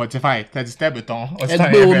show 145. 30 step ìtàn.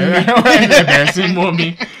 Ẹgbẹ́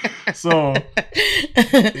omi. So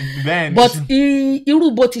then. But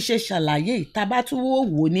irú bó ti ṣe ṣàlàyé tá bá tún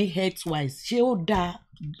wò ní health wise ṣé ó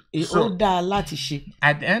dáa láti ṣe.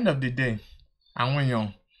 At the end of the day, àwọn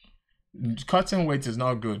èèyàn cutting weight is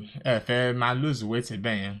not good. Ẹ fẹ́ máa lose weight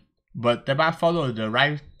bẹ́ẹ̀ yẹn. But tẹ́ bá follow the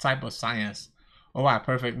right type of science, are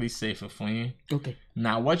perfectly safe for you. Okay.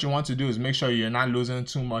 Now, what you want to do is make sure you're not losing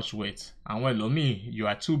too much weight. And when you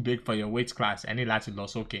are too big for your weight class, any lot to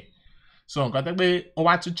lose okay. So, got to be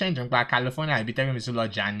to change in California. I be telling me to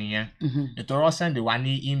lodge Jania. It will send the one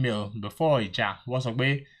email before it. What's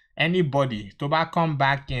away? Anybody to come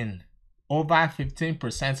back in over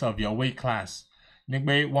 15% of your weight class.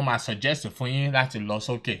 Nigbe, what I suggest for you that to lose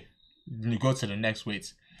okay. You go to the next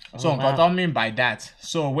weight. So what I mean by that,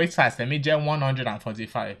 so weight class, let me get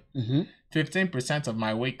 145. 15% of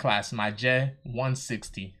my weight class, my J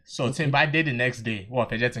 160. So okay. By day the next day,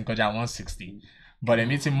 what I just think 160. But the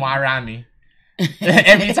meeting more around me.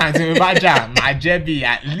 Every time my J be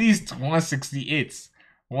at least 168.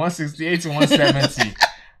 168 to 170.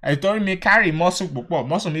 I told me carry muscle púpọ̀.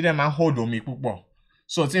 Muscle me them man hold on me púpọ̀.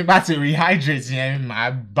 So tí n bá ti rehydrate yẹn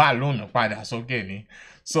máa bá lónà padà sókè ni.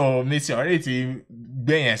 So mi ti already ti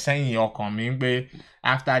gbé yẹn sẹ́yìn ọkàn mi pé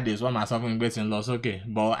after this wọ́n máa sọ fún mi pé ti ń lọ sókè.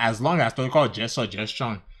 But as long as tó kọ́ jẹ́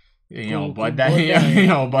suggestion, èèyàn ò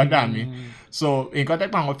bọ́dà mi. So nǹkan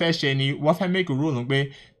tẹ́pẹ́ àwọn fẹ́ ṣe ni wọ́n fẹ́ make a rule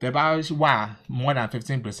pé tẹ́ bá wà more than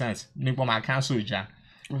 15% nípa máa cancel ìjà.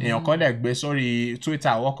 Èèyàn kọ́ dẹ̀ gbé sórí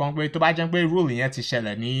Twitter wọ́n kan pé tó bá jẹ́ pé rule yẹn ti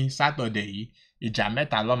ṣẹlẹ̀ ní Saturday yìí, ìjà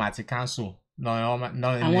mẹ́ta ló máa ti cancel.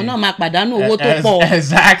 Àwọn náà máa pàdánù owó tó pọ̀.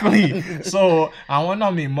 Exactly. So àwọn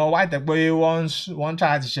náà mi mọ̀ wá tẹ́ pé wọ́n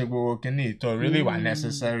try to ṣe gbogbo kìíní tó really wà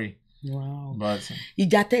necessary. Wow. But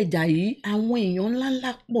ìjà tẹ̀jà yìí àwọn èèyàn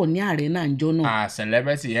ńláńlá pọ̀ ní arena ńjọ́ náà.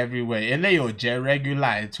 Celebrity everywhere. Eléyìí ò jẹ́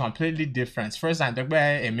regular, it's completely different. First time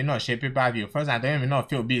tẹ́gbẹ́ èmi náà ṣe pay-per-view. First time tẹ́gbẹ́ èmi náà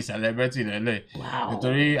feel bí celebrity lélẹ̀. Wow.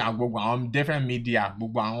 Nítorí gbogbo àwọn different media,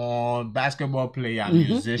 gbogbo àwọn basketball player,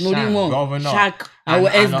 musician, governor, Shaq, our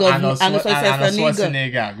ex-governor, and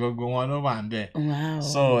Schwarzenegger, gbogbo wọn ló wà níbẹ̀. Wow.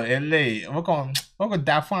 So eléyìí wọ́n kò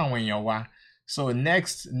dá fún àwọn èèyàn wa. So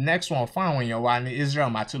next one fún àwọn èèyàn wa ní Israel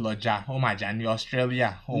máa tún lọ jà, ó máa jà ní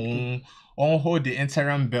Australia. Òun hold the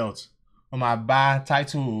interim belt. Ó máa bá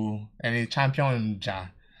title ẹni champion jà.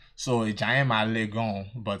 So ìjà yẹn máa le gan,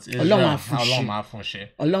 but Israel Ọlọ́run máa fún ṣe.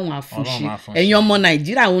 Ọlọ́run á fún ṣe. Ẹ̀yin ọmọ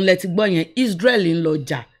Nàìjíríà òun lẹ ti gbọ́ yẹn, Israel ń lọ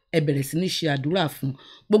jà, ẹ bẹ̀rẹ̀ sí ní ṣe àdúrà fún.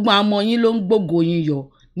 Gbogbo àwọn ọmọ yín ló ń gbógo yín yọ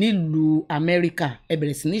nílùú Amẹ́ríkà, ẹ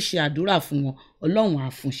bẹ̀rẹ̀ sí ní ṣe àdúrà fún wọn, Ọlọ́run á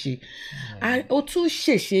fún ṣe. Ó tún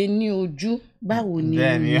ṣèṣe ní ojú. Báwo ni?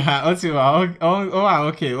 Bẹ́ẹ̀ni, ó ti wà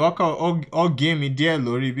okay. Ó gé mi díẹ̀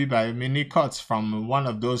lórí bíbá mi ní cut from one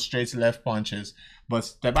of those straight left punches. But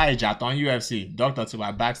tẹ́bá ìjà tán UFC, doctor ti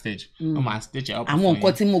wà backstage, ó máa stitch it up fún yín. Àwọn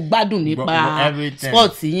nǹkan tí mo gbádùn nípa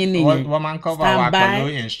sports yín nìyẹn. Wọ́n máa ń cover wa pẹ̀lú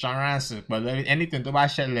insurance, pẹ̀lú anything tó bá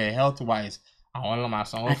ṣẹlẹ̀ health wise. Àwọn ló máa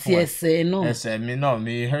sanwó fún ẹ. Àti ẹsẹ̀ náà. Ẹsẹ̀ mi náà,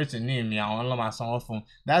 mi hurt ní mi, àwọn ló máa sanwó fún.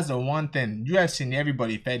 That's the one thing. UFC ni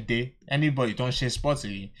everybody fẹ́ dé. Anybody tó ń ṣe sports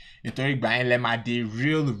yìí. Nítorí ìgbà yẹn lẹ máa di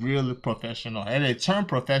real professional. Ẹ lè turn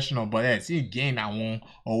professional but ẹ ti gain àwọn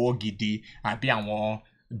owó gidi àbí àwọn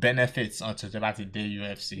benefits until tẹ́ bá ti dé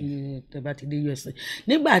UFC. Tẹ́ bá ti dé UFC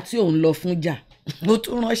nígbà tí òun lọ fún jà mo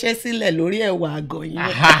tún ránṣẹ́ sílẹ̀ lórí ẹ̀wà àgọ̀ yẹn.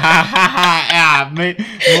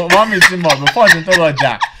 wọ́n mi ti mọ̀ before tí n tó lọ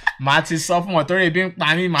jà màá ti sọ fún wọn torí ebi ń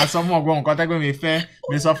pa mí màá sọ fún wọn gbọ́ nǹkan tẹ́gbẹ́ mi fẹ́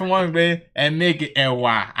mi sọ fún wọn pé ẹ make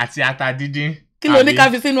ẹ̀wà àti ata díndín. Kí ló ní ká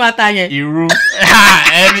fi sínú ata yẹn? Irú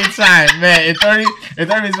anytime bẹ́ẹ̀ ìtorí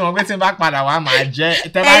mi ti mọ̀ pé tí n bá padà wá màá jẹ́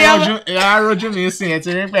tẹ́ bá rójú mi sìn ẹ ti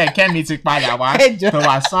rí pé ẹ̀kẹ́ mi ti padà wá tó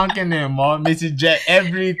wà sunken in mọ́ mi ti jẹ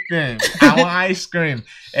everything àwọn ice cream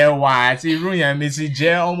ẹ̀wà àti irú yẹn mi ti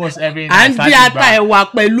jẹ almost every night. À ń dín ata ẹ̀wà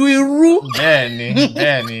pẹ̀lú irú.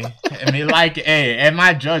 bẹ́ẹ̀ni mi like ẹ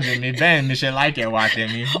má judge mi bẹ́ẹ̀ mi ṣe like ẹ̀wà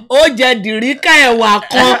tèmi. Ó jẹ dìríkà ẹ̀wà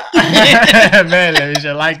kan. bẹ́ẹ̀ lè mi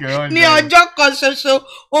ṣe like oúnjẹ. Ní ọjọ́ kan ṣoṣo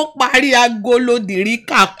ó parí agolo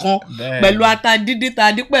dìríkà kan pẹ̀lú ata díndín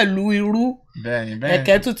tadí pẹ̀lú irú. bẹ́ẹ̀ni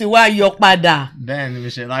ẹ̀kẹ́ tún ti wá yọ padà. bẹ́ẹ̀ni mi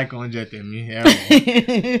ṣe like oúnjẹ tèmi.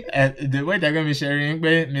 The way tẹ́gbẹ́ mi ṣe rí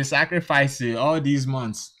pé mi sacrifice all these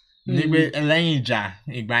months ní pé lẹ́yìn ìjà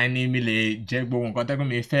ìgbà ẹni mi lè jẹ gbogbo nǹkan tẹ́gbẹ́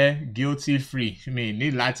mi fẹ́ guilty free mi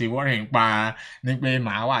ní láti worry nípa ní pé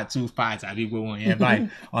màá wà too fat àbí gbogbo yẹn báyìí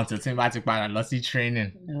until tí n bá ti padà lọ sí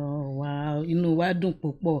training. Wow, inú wa dùn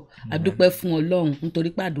púpọ̀ a dúpẹ́ fún Ọlọ́run nítorí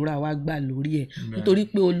pàdúrà wa gbà lórí ẹ̀ nítorí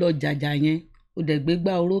pé ó lọ jàjà yẹn ó dẹ̀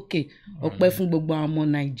gbégbá orókè ọpẹ́ fún gbogbo àwọn ọmọ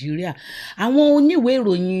Nàìjíríà. Àwọn oníwèé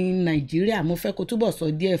ìròyìn Nàìjíríà mo fẹ́ kó túbọ̀ sọ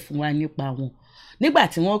díẹ̀ fún wa nípa wọn nígbà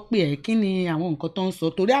tí wọ́n pè ẹ́ kí ni àwọn nǹkan tó ń sọ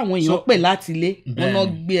torí àwọn èèyàn pè láti ilé wọn náà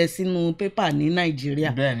gbé ẹ sínú pépà ní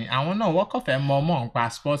Nàìjíríà. bẹ́ẹ̀ni àwọn náà wọ́n kàn fẹ́ mọ ọmọ nípa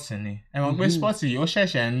sports ni ẹ mọ̀ pé sports yìí ó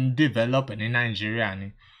ṣẹ̀ṣẹ̀ ń develop ní Nàìjíríà ni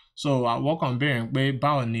so àwọn kan béèrè pé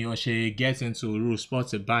báwo ni o ṣe get into irú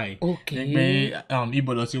sports báyìí ní pé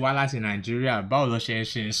ibo ló ti wá láti Nàìjíríà báwo ló ṣe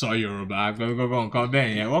ń sọ Yorùbá gbogbo nǹkan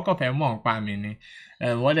bẹ́ẹ̀ yẹn wọ́n kàn fẹ́ mọ̀ nípa mi ni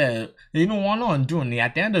wọ́n dẹ̀ inú wọn náà dùn ní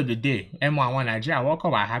at the end of the day ẹ mọ àwọn Nàìjíríà wọ́n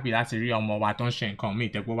kàn wá happy láti rí ọmọ wa tó ń ṣe nǹkan míì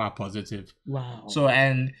tẹ́gbọ́ wà positive. Wow. So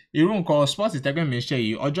and irú nǹkan sports tẹ́gbẹ́ mi ṣe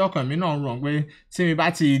yìí ọjọ́ kan mi náà rò pé tí mi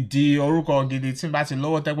bá ti di orúkọ gidi tí mi bá ti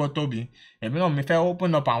lówó tẹ́gbọ́ tóbi èmi náà mi fẹ́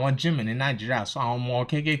open up àwọn gym ní Nàìjíríà so àwọn ọmọ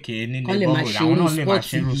kéékèèké ní neighborhood àwọn náà lè máa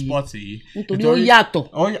ṣe irú sports yìí. nítorí ó yàtọ̀.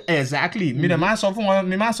 Exactly mi dẹ̀ máa sọ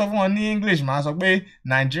fún wọn ní English máa sọ pé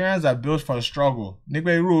Nigerians are built for struggle ní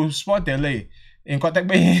pé irú sport tẹ́lẹ̀ nǹkan tẹ́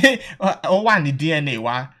pé ó wà ní DNA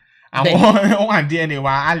wa àwọn ó wà ní DNA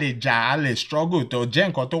wa a lè jà a lè struggle tó jẹ́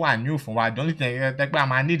nǹkan tó wà new fún wa the only thing tẹ́ pé a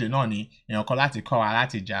máa need náà ni èèyàn kan láti kọ́ wa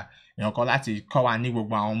láti jà èèyàn kan láti kọ́ wa ní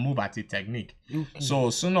gbogbo àwọn move àti technique. So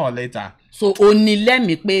sooner or later. So o ní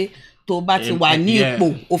lẹ́mìí pé tó bá ti wà ní ipò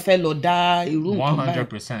o fẹ́ lọ dá irú nǹkan báyìí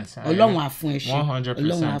 100%. Ọlọ́run á fún ẹ ṣe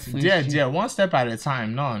 100%. díẹ̀ one step at a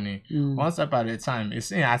time náà ni one step at a time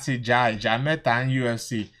ìsìn àti ìjà mẹ́ta ní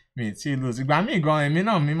UFC mi tí lose ìgbà míì gan èmi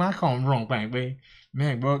náà mi máa kàn ràn pa pé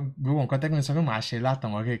mẹ́rin gbogbo nǹkan tẹ́gbẹ́ sọ pé màá ṣe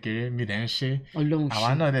látàwọn kékeré mi dẹ̀ ń ṣe àwa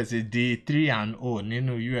náà dẹ̀ ti di 3-0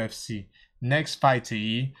 nínú UFC next fight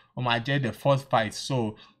yìí ó máa jẹ́ the fourth fight so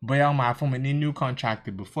bóyá wọ́n máa fún mi ní new contract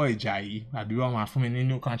before ìjà yìí àbí wọ́n máa fún mi ní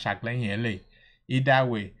new contract lẹ́yìn ẹlẹ́ either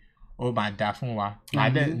way ó máa dá fún wa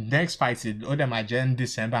next fight ó dẹ̀ máa jẹ́ ní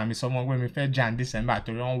December mi sọ mọ́ pé mi fẹ́ jà ní December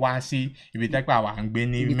torí wọ́n wá sí ibi tẹ́pẹ́ àwa ń gbé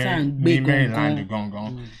ní Maryland gangan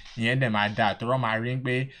ìyẹn dẹ̀ máa dá torí wọ́n máa rí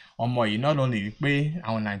pé ọmọ yìí náà ló lè rí pé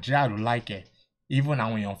àwọn Nàìjíríà ló like ẹ̀ even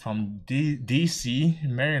àwọn èèyàn from DC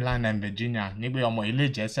Maryland and Virginia ní pé ọmọ yìí lè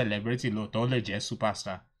jẹ́ celebrity lóòótọ́ ó lè jẹ́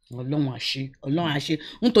superstar. Ọlọ́run àṣẹ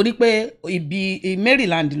nítorí pé ibi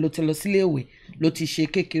Maryland ló ti lọ síléèwé ló ti ṣe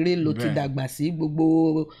kékeré ló ti dàgbà sí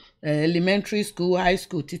gbogbo elementary school high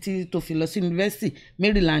school títí tó fi lọ sí university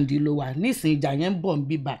Maryland ló wà nísìnyí ìjà yẹn ń bọ̀ ń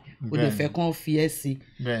bíbà ó lè fẹ́ kàn fi ẹ́ sí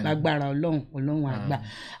lágbára Ọlọ́run àgbà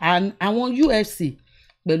àwọn UFC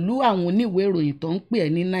pẹ̀lú àwọn oníwèé ìròyìn tó ń pè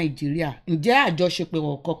ẹ́ ní Nàìjíríà ǹjẹ́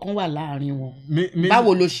àjọṣepọ̀ kankan wà láàrin wọn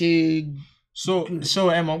báwo ló ṣe.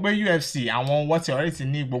 So ẹ mọ̀ pé UFC àwọn wọ́n ti already ti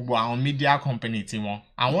ní gbogbo àwọn media company tiwọn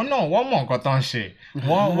àwọn náà wọ́n mọ̀ nǹkan tó ń ṣe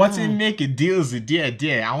wọ́n ti make deals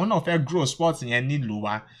díẹ̀díẹ̀ àwọn náà fẹ́ grow sport yẹn nílùú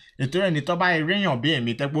wa ètò rẹ̀ ní tó bá ríyàn bí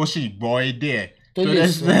èmi tẹ́pọ̀ sì gbọ́ èdè ẹ̀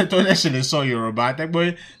tó lè ṣe lè sọ Yorùbá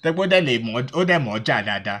tẹ́pọ̀ dẹ̀ lè mọ̀ ó dẹ̀ mọ̀ jà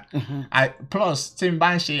dáadáa plus tí n bá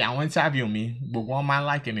ń ṣe àwọn interview mi gbogbo wọn máa ń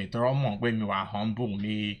like mi tọrọ mọ̀ pé mi wà humble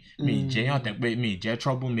mi jẹ́yàn tẹ́ pé mi jẹ́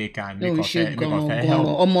troublemaker mi kò fẹ́ help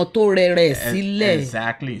ọmọ tó rẹrẹ sílẹ̀.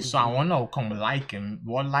 Exactly so àwọn náà kàn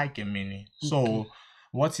wọ́n like mi ni so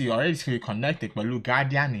what he already connected pẹ̀lú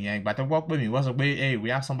Guardian nìyẹn ìgbà tó gbọ́ pé mi wọ́n sọ pé hey we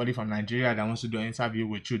have somebody from Nigeria that wants to do an interview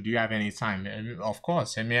with you, do you have any time? Of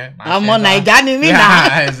course ọmọ Naija ni mí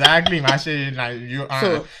náà. Exactly máa ṣe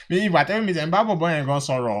mi ìgbà tẹ́lẹ̀ mi tẹ̀ ń bá bọ̀bọ̀ yẹn gan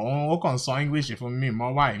sọ̀rọ̀ ó kàn sọ English fún mi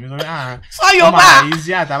mọ́ wáyé mi sọ pé sọ Yorùbá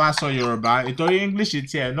easy àtàbà sọ Yorùbá ìtorí English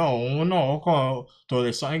tiẹ̀ náà òun náà ó kàn tó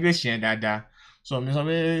lè sọ English yẹn dáadáa. So mi sọ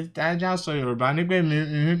pé tájà sọ Yorùbá ní pé mi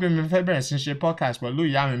fẹ́ bẹ̀rẹ̀ sí ṣe podcast pẹ̀lú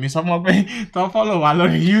ìyá mi sọ mọ́ pé tó follow wa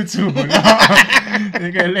lórí YouTube náà ní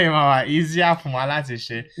pé lè máa wà easier fún wa láti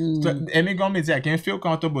ṣe. Èmi gan mi tiẹ̀ kí n feel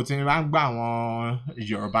comfortable tí mi bá ń gbọ́ àwọn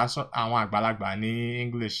Yorùbá àwọn àgbàlagbà ní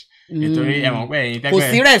English nítorí ẹ mọ̀ pé ẹ̀yin tẹ́gbẹ́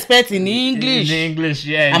kò sí respect ní English ní English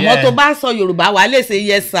àmọ́ tó bá ń sọ Yorùbá wà lè ṣe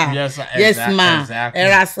yes sir yes ma ẹ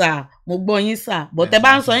ra sir mo gbọ́ yín sir but ẹ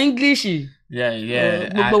bá ń sọ English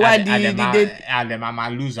gbogbo wa di dídé àlẹ máa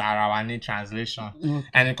lose ara wa ní translation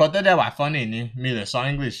ẹnìkan tó dẹ̀ wà funny ni mi lè sọ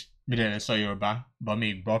English mi lè sọ Yorùbá but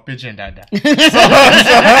mi gbọ́ pidgin dáadáa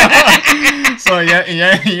so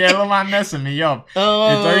ìyẹn ló máa mess me up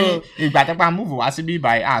nítorí ìgbà tó pa move wá síbí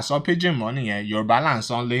báyìí sọ pidgin mọ́ nìyẹn Yorùbá là ń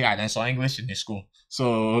sọ lé àdé sọ English ní school so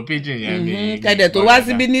pidgin yẹn mi kẹ̀dẹ̀ tó wá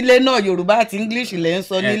síbí nílé náà Yorùbá àti English lẹ́ ń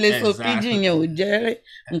sọ nílé so pidgin yẹn ò jẹ́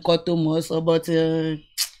nǹkan tó mọ̀ ọ́ sọ but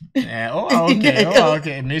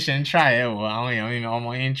okay mi ṣe ń try àwọn èèyàn ọmọ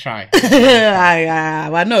yín ń try.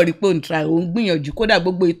 àwa náà rí pé òun try òun gbìyànjú kódà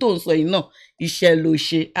gbogbo èyí tó ń sọ yìí náà iṣẹ́ ló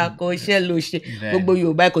ṣe akọ iṣẹ́ ló ṣe gbogbo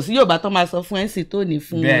Yorùbá kò sí Yorùbá tó máa sọ fún ẹ̀sìn tó ní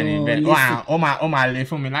fún bẹ́ẹ̀ni ó máa le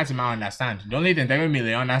fún mi láti máa understand the only thing tẹ́gbẹ́ mi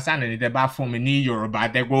lè understand ni tẹ́ bá fún mi ní Yorùbá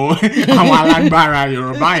tẹ́gbọ́ àwọn alágbára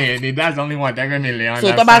Yorùbá yẹn ni that's the only one tẹ́gbẹ́ mi lè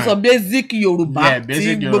understand. so tó bá sọ basic Yorùbá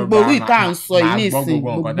tí gbogbo orí ìta ń sọ yìí nísìn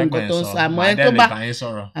gbogbo nǹkan tó ń sọ àmọ́ ẹni tó bá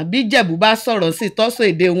àbí Ìjẹ̀bú bá sọ̀rọ̀ sí tọ́sọ̀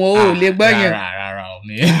èdè wọn ò lè gbọ́ yẹn.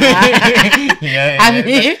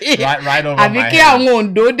 àbí kí àwọn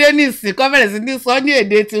Oǹdó dé nísìn kọ́ bẹ̀rẹ̀ sí ní sọ ní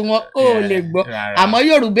èdè tiwọn ò lè gbọ́ àmọ́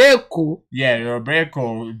Yorùbá Èkó. Yorùbá Èkó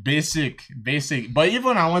basic but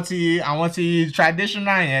even àwọn ti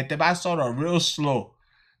traditional yẹn tẹ́ bá sọ̀rọ̀ real slow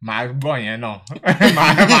màá gbọ́ yẹn náà màá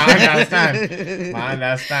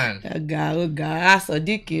understand. ọ̀gá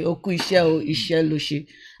Sodiq ó kú iṣẹ́ ló ṣe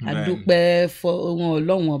adúpẹ́ fún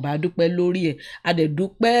Ọlọ́run ọba adúpẹ́ lórí ẹ̀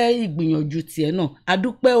adẹ̀dúpẹ́ ìgbìyànjú tiẹ̀ náà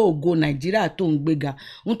adúpẹ́ ògo Nàìjíríà tó ń gbéga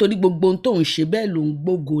nítorí gbogbo ohun tó ń ṣe bẹ́ẹ̀ ló ń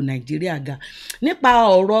gbógo Nàìjíríà ga nípa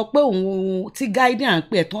ọ̀rọ̀ pé òun tí Guardian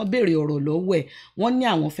pé ẹ̀tàn béèrè ọ̀rọ̀ lọ́wọ́ ẹ̀ wọ́n ní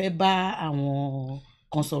àwọn fẹ́ bá àwọn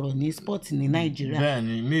kan sọ̀rọ̀ ní sport ní Nàìjíríà.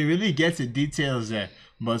 bẹ́ẹ̀ni mi really get the details there.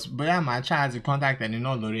 But bóyá màá try to contact ẹni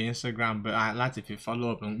náà lórí Instagram láti fi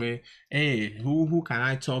follow up n pé hey who can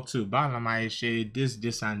I talk to báwo la máa ṣe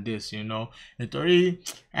this and this nítorí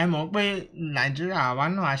ẹ mọ̀ pé Nàìjíríà wa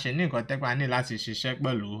náà a ṣe ní nǹkan tẹ́pẹ́ ní láti ṣiṣẹ́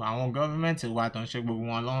pẹ̀lú àwọn gọ́fíńmẹ̀ntì wa tó ń ṣe gbogbo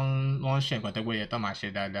wọn ló ń ṣe nǹkan tẹ́pẹ́ yẹ tó máa ṣe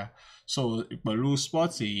dáadáa so pẹ̀lú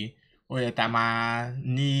sport yìí ó yẹ tá máa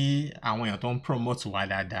ní àwọn èèyàn tó ń promote wa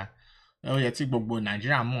dáadáa ó yẹ tí gbogbo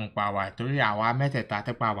Nàìjíríà mọ̀ ń pa wá torí àwa mẹ́tẹ̀ẹ̀ta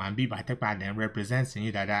tẹ́pà wà ń bíbà tẹ́pà àdẹ̀ ń represent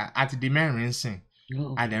yín dáadáa àti di mẹ́rin sìn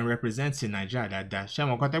àdẹ̀ ń represent Nàìjíríà dáadáa ṣé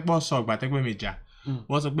mo kọ́ tẹ́pọ̀ sọ ọgbà tẹ́pẹ́ mi jà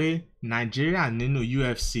wọ́n sọ pé Nàìjíríà nínú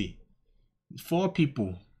UFC 4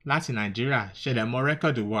 people láti Nàìjíríà ṣẹlẹ̀ mọ́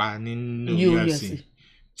rẹ́kọ̀dù wa nínú UFC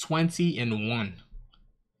 20-1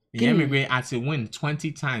 ìyẹn mi pé a ti win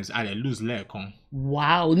 20 times a lè lose lẹ́ẹ̀kan.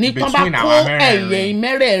 wow ní tó bá kó ẹ̀yẹ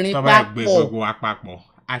mẹ́rẹ̀ẹ̀rin papọ̀ tó bá gbé gbogbo àpapọ̀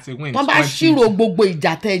àti win 20 tó bá ṣírò gbogbo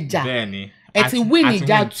ìjà tẹ́ jà bẹ́ẹ̀ni ẹ ti win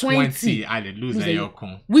ìjà 20 a lè lose ẹyọ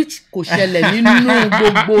kan which kò ṣẹlẹ̀ nínú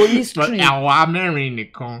gbogbo history. àwa mẹ́rin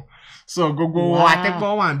nìkan so gbogbo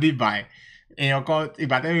atẹ́kọ̀ọ́ wà ń bí báyìí èèyàn kan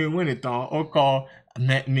ìgbà tẹ́mi win ìtàn ó kọ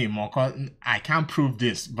me moko I can't prove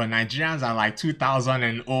this but Nigerians are like 2000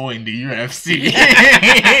 in the UFC.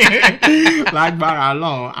 lágbára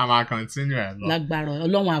Ọlọ́run a máa continue ẹ lọ. lágbára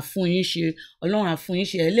Ọlọ́run á fún yín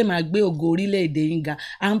ṣe ẹ lè máa gbé ògo orílẹ̀-èdè yín ga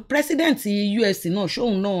and president UFC náà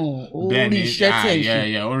ṣóun náà ó rí iṣẹ́ tí ẹ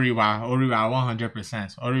ṣe. ó rí wa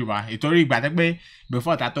 100% ó rí wa ìtorí ìgbà tẹ́ pé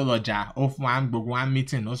before ta tó lọ jà ó fún wa gbogbo wa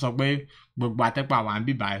meeting ó sọ pé gbogbo àtẹ́pà wa ń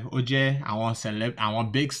bíbá ó jẹ́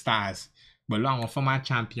àwọn big stars pẹ̀lú àwọn former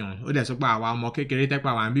champion ó dẹ̀ sọ pé àwa ọmọ kékeré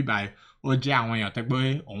tẹ́pà wà ń bíbá ó jẹ́ àwọn èèyàn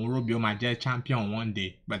tẹ́pẹ́ òun róbi ó máa jẹ́ champion one day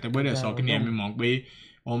gbẹ̀tẹ́gbẹ́ dẹ̀ sọ kí ni ẹ̀mí mọ̀ pé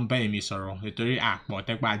ó ń bẹ́ẹ̀ mi sọ̀rọ̀ nítorí àpọ̀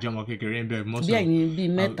tẹ́pẹ́ àjọ ọmọ kékeré ń bẹ̀rẹ̀ mọ́sọ̀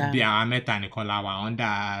bí àwọn mẹ́ta nìkan la wà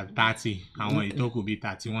under 30 àwọn ìtókù bíi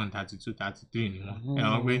 31 32 33 ni wọ́n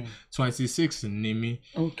ẹ̀rọ pé 26 ni mí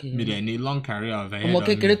mi dẹ̀ ní long career of ahead of me. ọmọ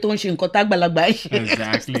kékeré tó ń ṣe nǹkan tágbàlagbà yìí.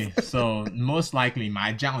 exactly so most likely màá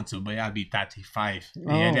jáwọn tó bóyá bíi 35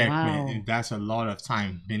 ìyẹn dẹ̀ pé that's a lot of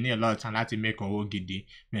time mi ní a lot of time láti make owó gidi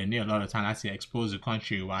mi ní a lot of time láti expose the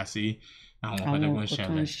country wá sí àwọn nǹkan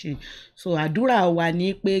tó ń ṣẹlẹ̀. So àdúrà wa ni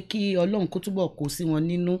pé kí Ọlọ́run kó túbọ̀ kó sí wọn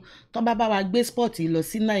nínú tó bá wa gbé sport lọ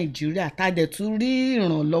sí Nàìjíríà tá a dẹ̀ tún rí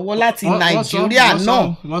ìrànlọ́wọ́ láti Nàìjíríà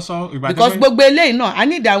náà because gbogbo eléyìí náà a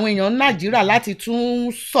need àwọn èèyàn Nàìjíríà láti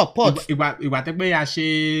tún support. ìgbà tẹ́ pé a ṣe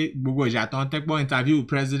gbogbo ìjà tán tẹ́ pọ́ interview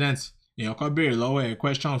president èèyàn kan béèrè lọ́wọ́ ẹ̀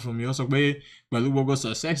question fún mi ó sọ pé pẹ̀lú gbogbo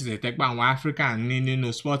success tẹ́ pé àwọn Africa ní nínú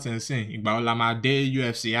sport nsìn ìgbà wo la máa dé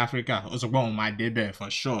UFC Africa ó sọ pé òun máa dé bẹ̀ for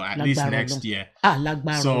sure at least next year.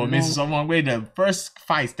 So mi sọ fún wọn pé the first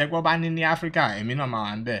fight tẹ́ pé bá ní ní Africa èmi náà máa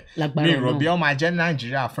wà ń bẹ̀. mi rò bí ó máa jẹ́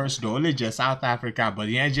Nigeria first though ó lè jẹ́ South Africa but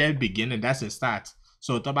ìyẹn jẹ́ beginning that's a start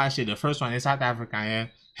so tó bá ṣe the first one ní South Africa yẹn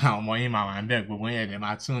àwọn ọmọ yín máa wà ń bẹ̀ gbogbo yẹn lè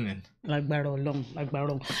máa tune in. lágbára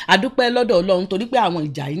Ọlọ́run àdúpẹ́ lọ́dọ̀ Ọlọ́run torí pé àwọn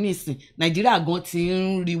ìjà yìí nìsín Nàìjíríà gan ti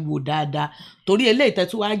ń rí wò dáadáa torí eléyìí tẹ́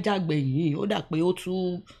tún wá jàgbẹ̀ yìí ó dà pé ó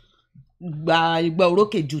tún gba igbá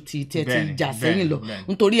orókè ju ti jà sẹ́yìn lọ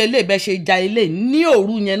nítorí eléyìí bẹ́ẹ̀ ṣe ja eléyìí ní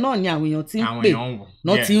òru yẹn náà ni àwọn èèyàn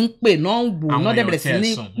ti ń pè náà ń wò náà dẹ̀ bẹ̀rẹ̀ sí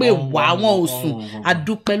ní pè wá wọn ò sùn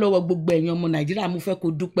àdúpẹ́ lọ́wọ́ gbogbo ẹ̀yin ọmọ Nàìjíríà mo fẹ́ kó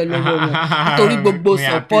dúpẹ́ lọ́wọ́ wọn nítorí gbogbo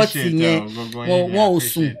support yẹn wọn ò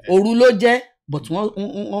sùn òru ló jẹ́ but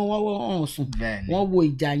wọ́n sùn wọ́n wo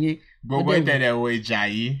ìjà yẹn. gbogbo ìtẹ̀lẹ̀ wo ìjà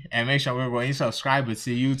yìí ẹ make sure gbogbo yín subscribe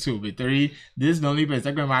sí YouTube torí this is the only place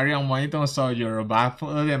ẹgbẹ́ máa rí ọmọ yín tó ń sọ Yorùbá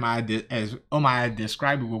ó máa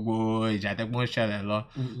describe gbogbo ìjà tẹ́gbọ́n ṣẹlẹ̀ lọ.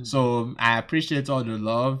 So I appreciate all the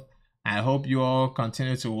love. I hope you all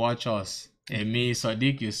continue to watch us. Èmi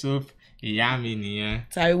Sodiq Yusuff ìyá mi nìyẹn.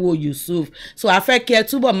 Taiwo Yusuff. So a fẹ́ kí ẹ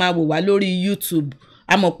túbọ̀ máa wò wá lórí YouTube.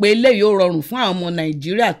 A mọ̀ pé eléyìí ó rọrùn fún àwọn ọmọ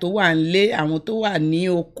Nàìjíríà tó wà nílé àwọn tó wà ní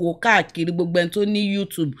oko káàkiri gbogbo ẹni tó ní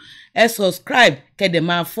YouTube ẹ subscribe kẹ́dẹ̀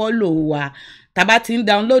máa follow wa tá bá ti ń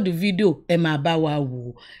download video ẹ máa bá wa wò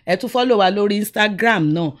ẹ tún follow wa lórí Instagram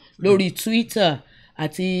náà lórí Twitter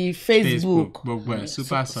àti Facebook gbogbo ẹ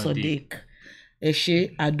Super Sodiq. Ẹ ṣé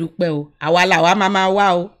àdúpẹ́ o àwa làwa máa wá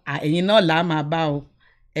o ẹ̀yin náà là á máa bá o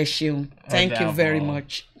ẹ ṣeun thank you very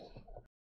much.